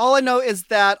matter. All I know is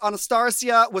that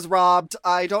Anastasia was robbed.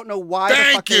 I don't know why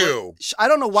I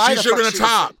don't know why she should have been the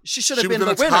top. She should have been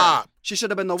the winner. Top. She should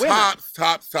have been the winner.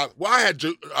 Top. Well, I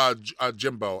had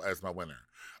Jimbo as my winner.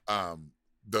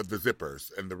 The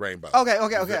zippers and the rainbow. Okay.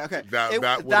 That would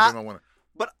have been my winner.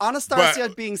 But Anastasia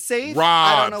being safe,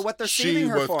 I don't know what they're saving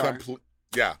her for.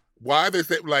 Why they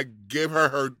say give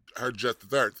her her just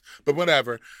desserts. But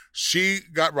whatever. She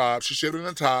got robbed. She shit in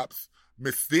the tops.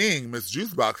 Miss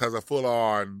Juicebox, has a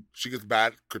full-on, she gets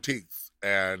bad critiques.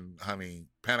 And, honey,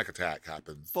 panic attack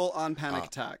happens. Full-on panic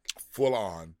attack.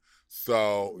 Full-on.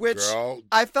 So, which girl,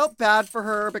 I felt bad for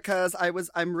her because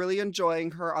I'm really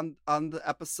enjoying her on the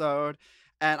episode,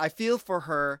 and I feel for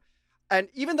her. And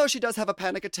even though she does have a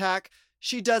panic attack,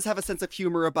 she does have a sense of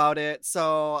humor about it.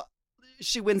 So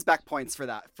she wins back points for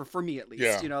that, for me at least.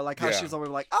 Yeah. You know, like how she was always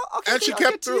like, oh, okay. And she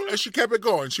kept through, and she kept it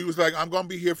going. She was like, I'm going to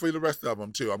be here for the rest of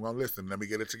them too. I'm going to listen. Let me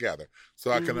get it together.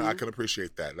 So I can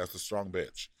appreciate that. That's a strong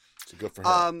bitch. So good for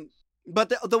her.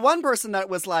 But the one person that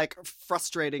was like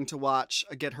frustrating to watch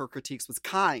get her critiques was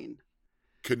Kyne.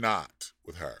 Could not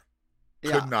with her.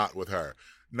 Yeah. Could not with her.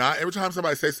 Not every time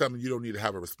somebody says something, you don't need to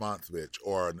have a response, bitch,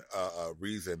 or a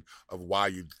reason of why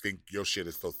you think your shit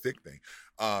is so sickening.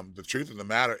 The truth of the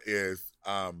matter is,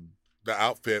 the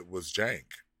outfit was jank.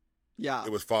 Yeah,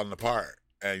 it was falling apart,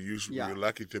 and you're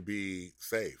lucky to be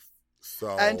safe.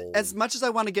 So, and as much as I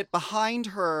want to get behind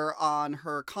her on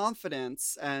her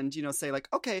confidence and, you know, say like,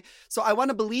 okay, so I want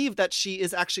to believe that she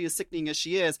is actually as sickening as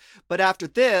she is. But after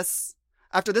this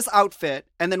outfit,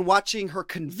 and then watching her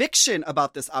conviction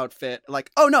about this outfit,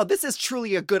 like, oh no, this is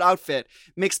truly a good outfit,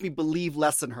 makes me believe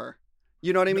less in her.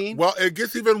 You know what I mean? Well, it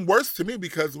gets even worse to me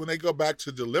because when they go back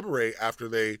to deliberate after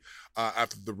the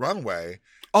runway,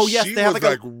 she was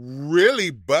like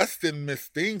really busting Miss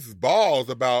Thing's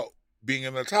balls about being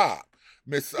in the top.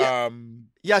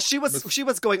 She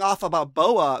was going off about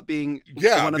Boa being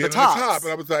one of the tops.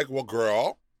 And I was like, well,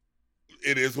 girl,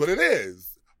 it is what it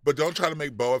is. But don't try to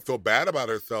make Boa feel bad about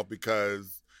herself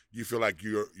because you feel like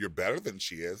you're better than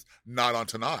she is. Not on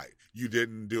tonight. You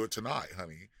didn't do it tonight,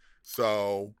 honey.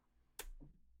 So,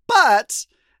 but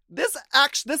this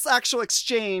actual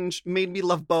exchange made me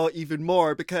love Boa even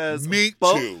more because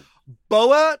too.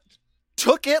 Boa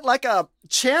took it like a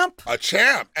champ. And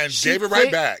gave it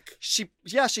right back. She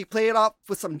played it off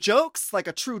with some jokes like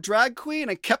a true drag queen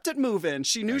and kept it moving.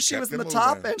 She knew she was in the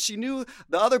top and she knew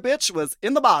the other bitch was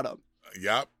in the bottom.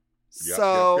 Yep.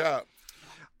 So,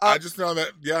 I just know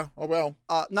that, oh well.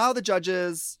 Now the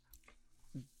judges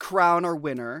crown our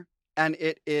winner, and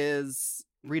it is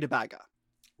Rita Baga.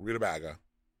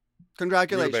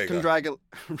 Congratulations.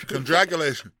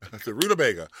 Congratulations to Rita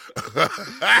Baga.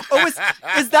 Oh,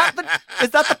 is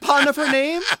that the pun of her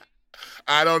name?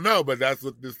 I don't know, but that's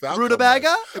what this sounds like. Rita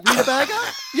Baga?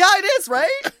 Yeah, it is, right?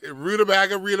 Rita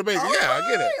Baga. Yeah, I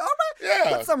get it. All right.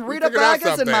 Yeah. Put some Rita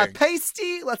Bagas in my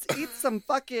pasty. Let's eat some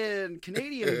fucking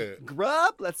Canadian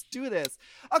grub. Let's do this.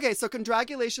 Okay, so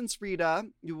congratulations, Rita.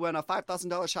 You won a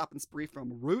 $5,000 shopping spree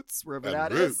from Roots, wherever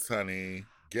that is. Roots, honey.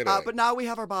 Get it. But now we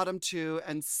have our bottom two,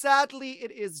 and sadly,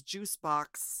 it is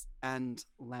Juicebox and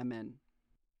Lemon.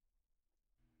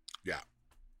 Yeah.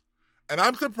 And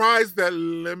I'm surprised that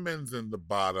Lemon's in the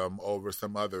bottom over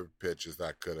some other pitches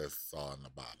I could have saw in the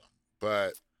bottom.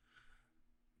 But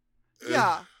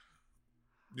yeah.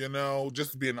 You know,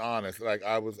 just being honest, like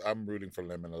I'm rooting for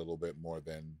Lemon a little bit more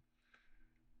than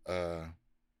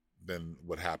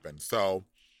what happened. So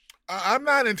I'm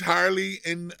not entirely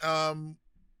in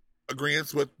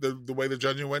agreement with the way the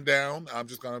judging went down. I'm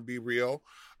just gonna be real.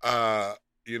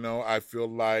 You know, I feel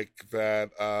like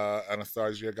that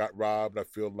Anastasia got robbed. I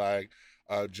feel like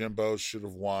Jimbo should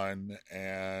have won,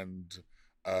 and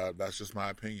that's just my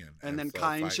opinion. And then so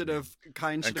Kyne should have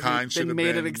been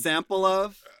made an example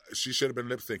of. She should have been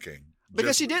lip syncing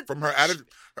because she did from her attitude.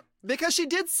 Because she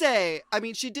did say,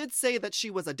 that she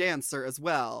was a dancer as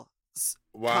well.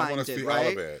 Well, I want to see all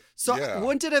of it. So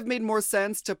wouldn't it have made more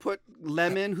sense to put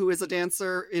Lemon, who is a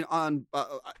dancer in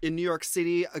New York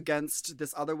City, against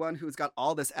this other one who's got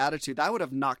all this attitude? That would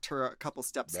have knocked her a couple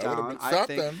steps down, I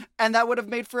think. And that would have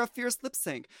made for a fierce lip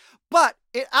sync. But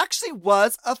it actually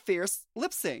was a fierce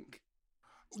lip sync.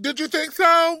 Did you think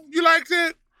so? You liked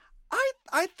it?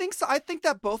 I think so. I think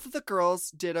that both of the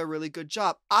girls did a really good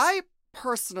job. I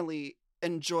personally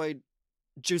enjoyed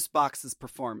Juicebox's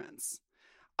performance.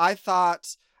 I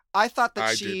thought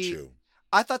that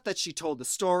she told the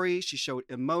story. She showed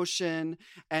emotion,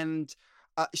 and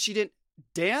she didn't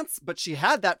dance, but she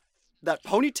had that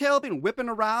ponytail being whipping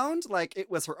around like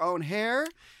it was her own hair,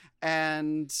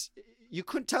 and you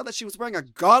couldn't tell that she was wearing a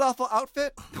god awful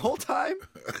outfit the whole time.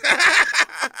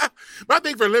 My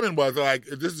thing for Lemon was like,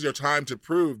 this is your time to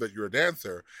prove that you're a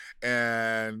dancer,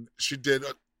 and she did,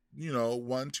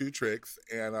 1-2 tricks,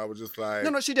 and I was just like,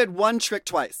 no, she did one trick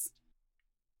twice.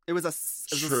 It was a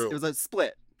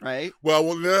split, right?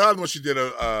 Well, the other one she did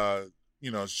like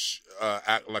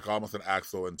almost an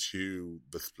axle into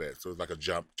the split, so it was like a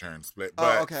jump turn split.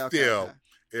 But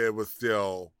it was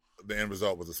still the end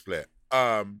result was a split.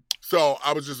 So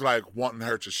I was just like wanting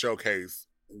her to showcase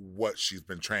what she's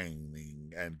been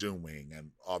training and doing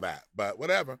and all that. But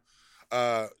whatever.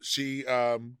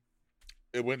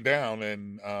 It went down,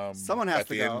 and someone has at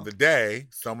to the go. end of the day,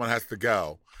 someone has to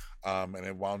go. And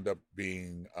it wound up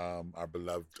being our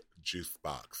beloved Juice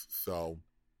Box. So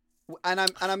and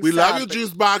I'm we sad, love you, but-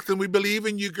 Juice Box, and we believe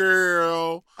in you,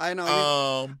 girl. I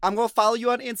know. I'm gonna follow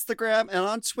you on Instagram and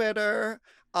on Twitter.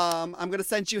 I'm gonna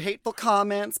send you hateful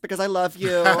comments because I love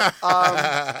you.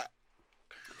 I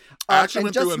actually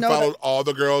went through and followed that- all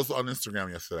the girls on Instagram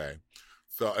yesterday.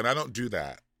 So, and I don't do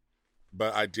that,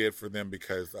 but I did for them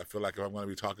because I feel like if I'm going to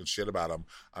be talking shit about them,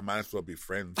 I might as well be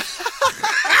friends.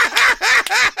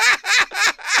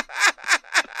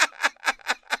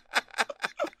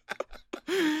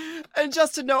 And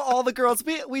just to know all the girls,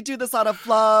 we do this out of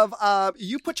love.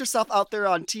 You put yourself out there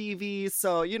on TV,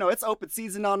 so you know it's open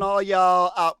season on all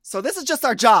y'all. So this is just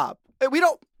our job. We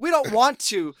don't want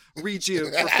to read you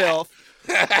for filth.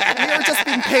 We are just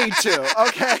being paid to.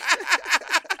 Okay.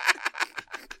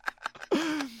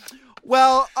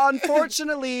 Well,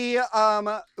 unfortunately,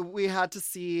 we had to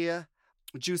see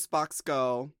Juice Box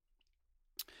go.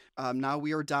 Now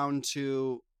we are down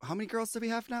to. How many girls do we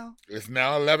have now? It's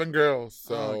now 11 girls.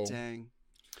 So. Oh, dang.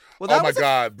 Well, oh, my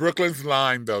God. Brooklyn's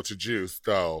line, though, to Juice,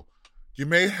 though. You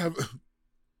may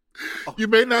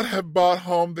not have bought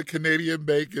home the Canadian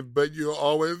bacon, but you'll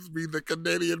always be the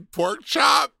Canadian pork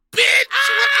chop. Bitch,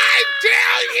 I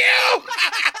tell you!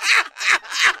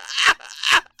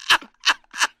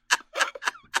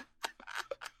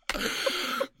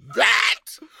 That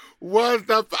was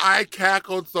I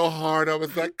cackled so hard. I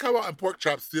was like, come on, pork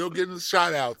chop still getting the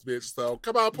shout outs, bitch. So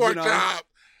come on, pork chop.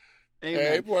 Amen.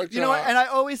 Hey, pork chop. You know what? And I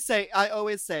always say,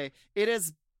 it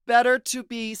is better to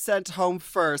be sent home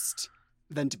first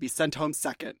than to be sent home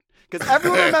second. Because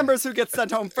everyone remembers who gets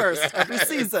sent home first every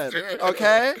season.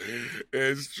 Okay?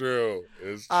 It's true.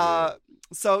 It's true.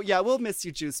 So yeah, we'll miss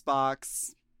you, Juice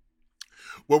Box.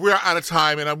 Well, we're out of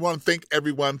time, and I want to thank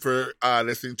everyone for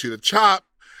listening to The Chop.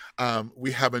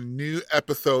 We have a new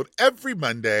episode every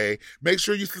Monday. Make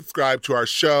sure you subscribe to our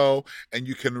show, and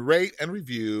you can rate and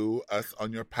review us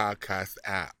on your podcast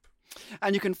app.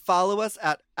 And you can follow us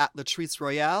at Latrice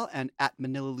Royale and at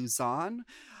Manila Luzon.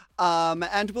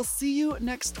 And we'll see you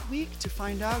next week to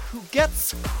find out who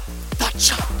gets the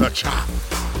chop. The Chop.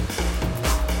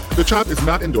 The Chop is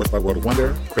not endorsed by World of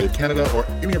Wonder, Crave Canada, or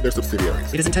any of their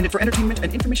subsidiaries. It is intended for entertainment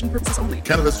and information purposes only.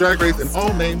 Canada's Drag Race and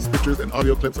all names, pictures, and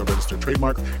audio clips are registered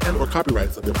trademarks and or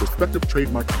copyrights of their respective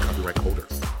trademark and copyright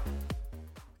holders.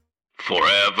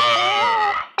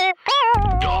 Forever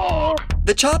Dog.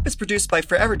 The Chop is produced by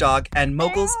Forever Dog and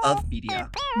Moguls of Media.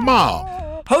 Mom.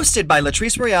 Hosted by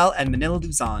Latrice Royale and Manila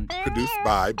Luzon. Produced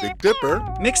by Big Dipper.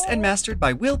 Mixed and mastered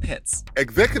by Will Pitts.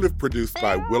 Executive produced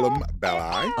by Willem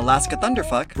Belli. Alaska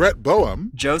Thunderfuck. Brett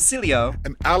Boehm. Joe Cilio.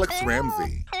 And Alex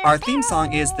Ramsey. Our theme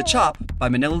song is The Chop by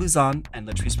Manila Luzon and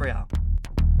Latrice Royale.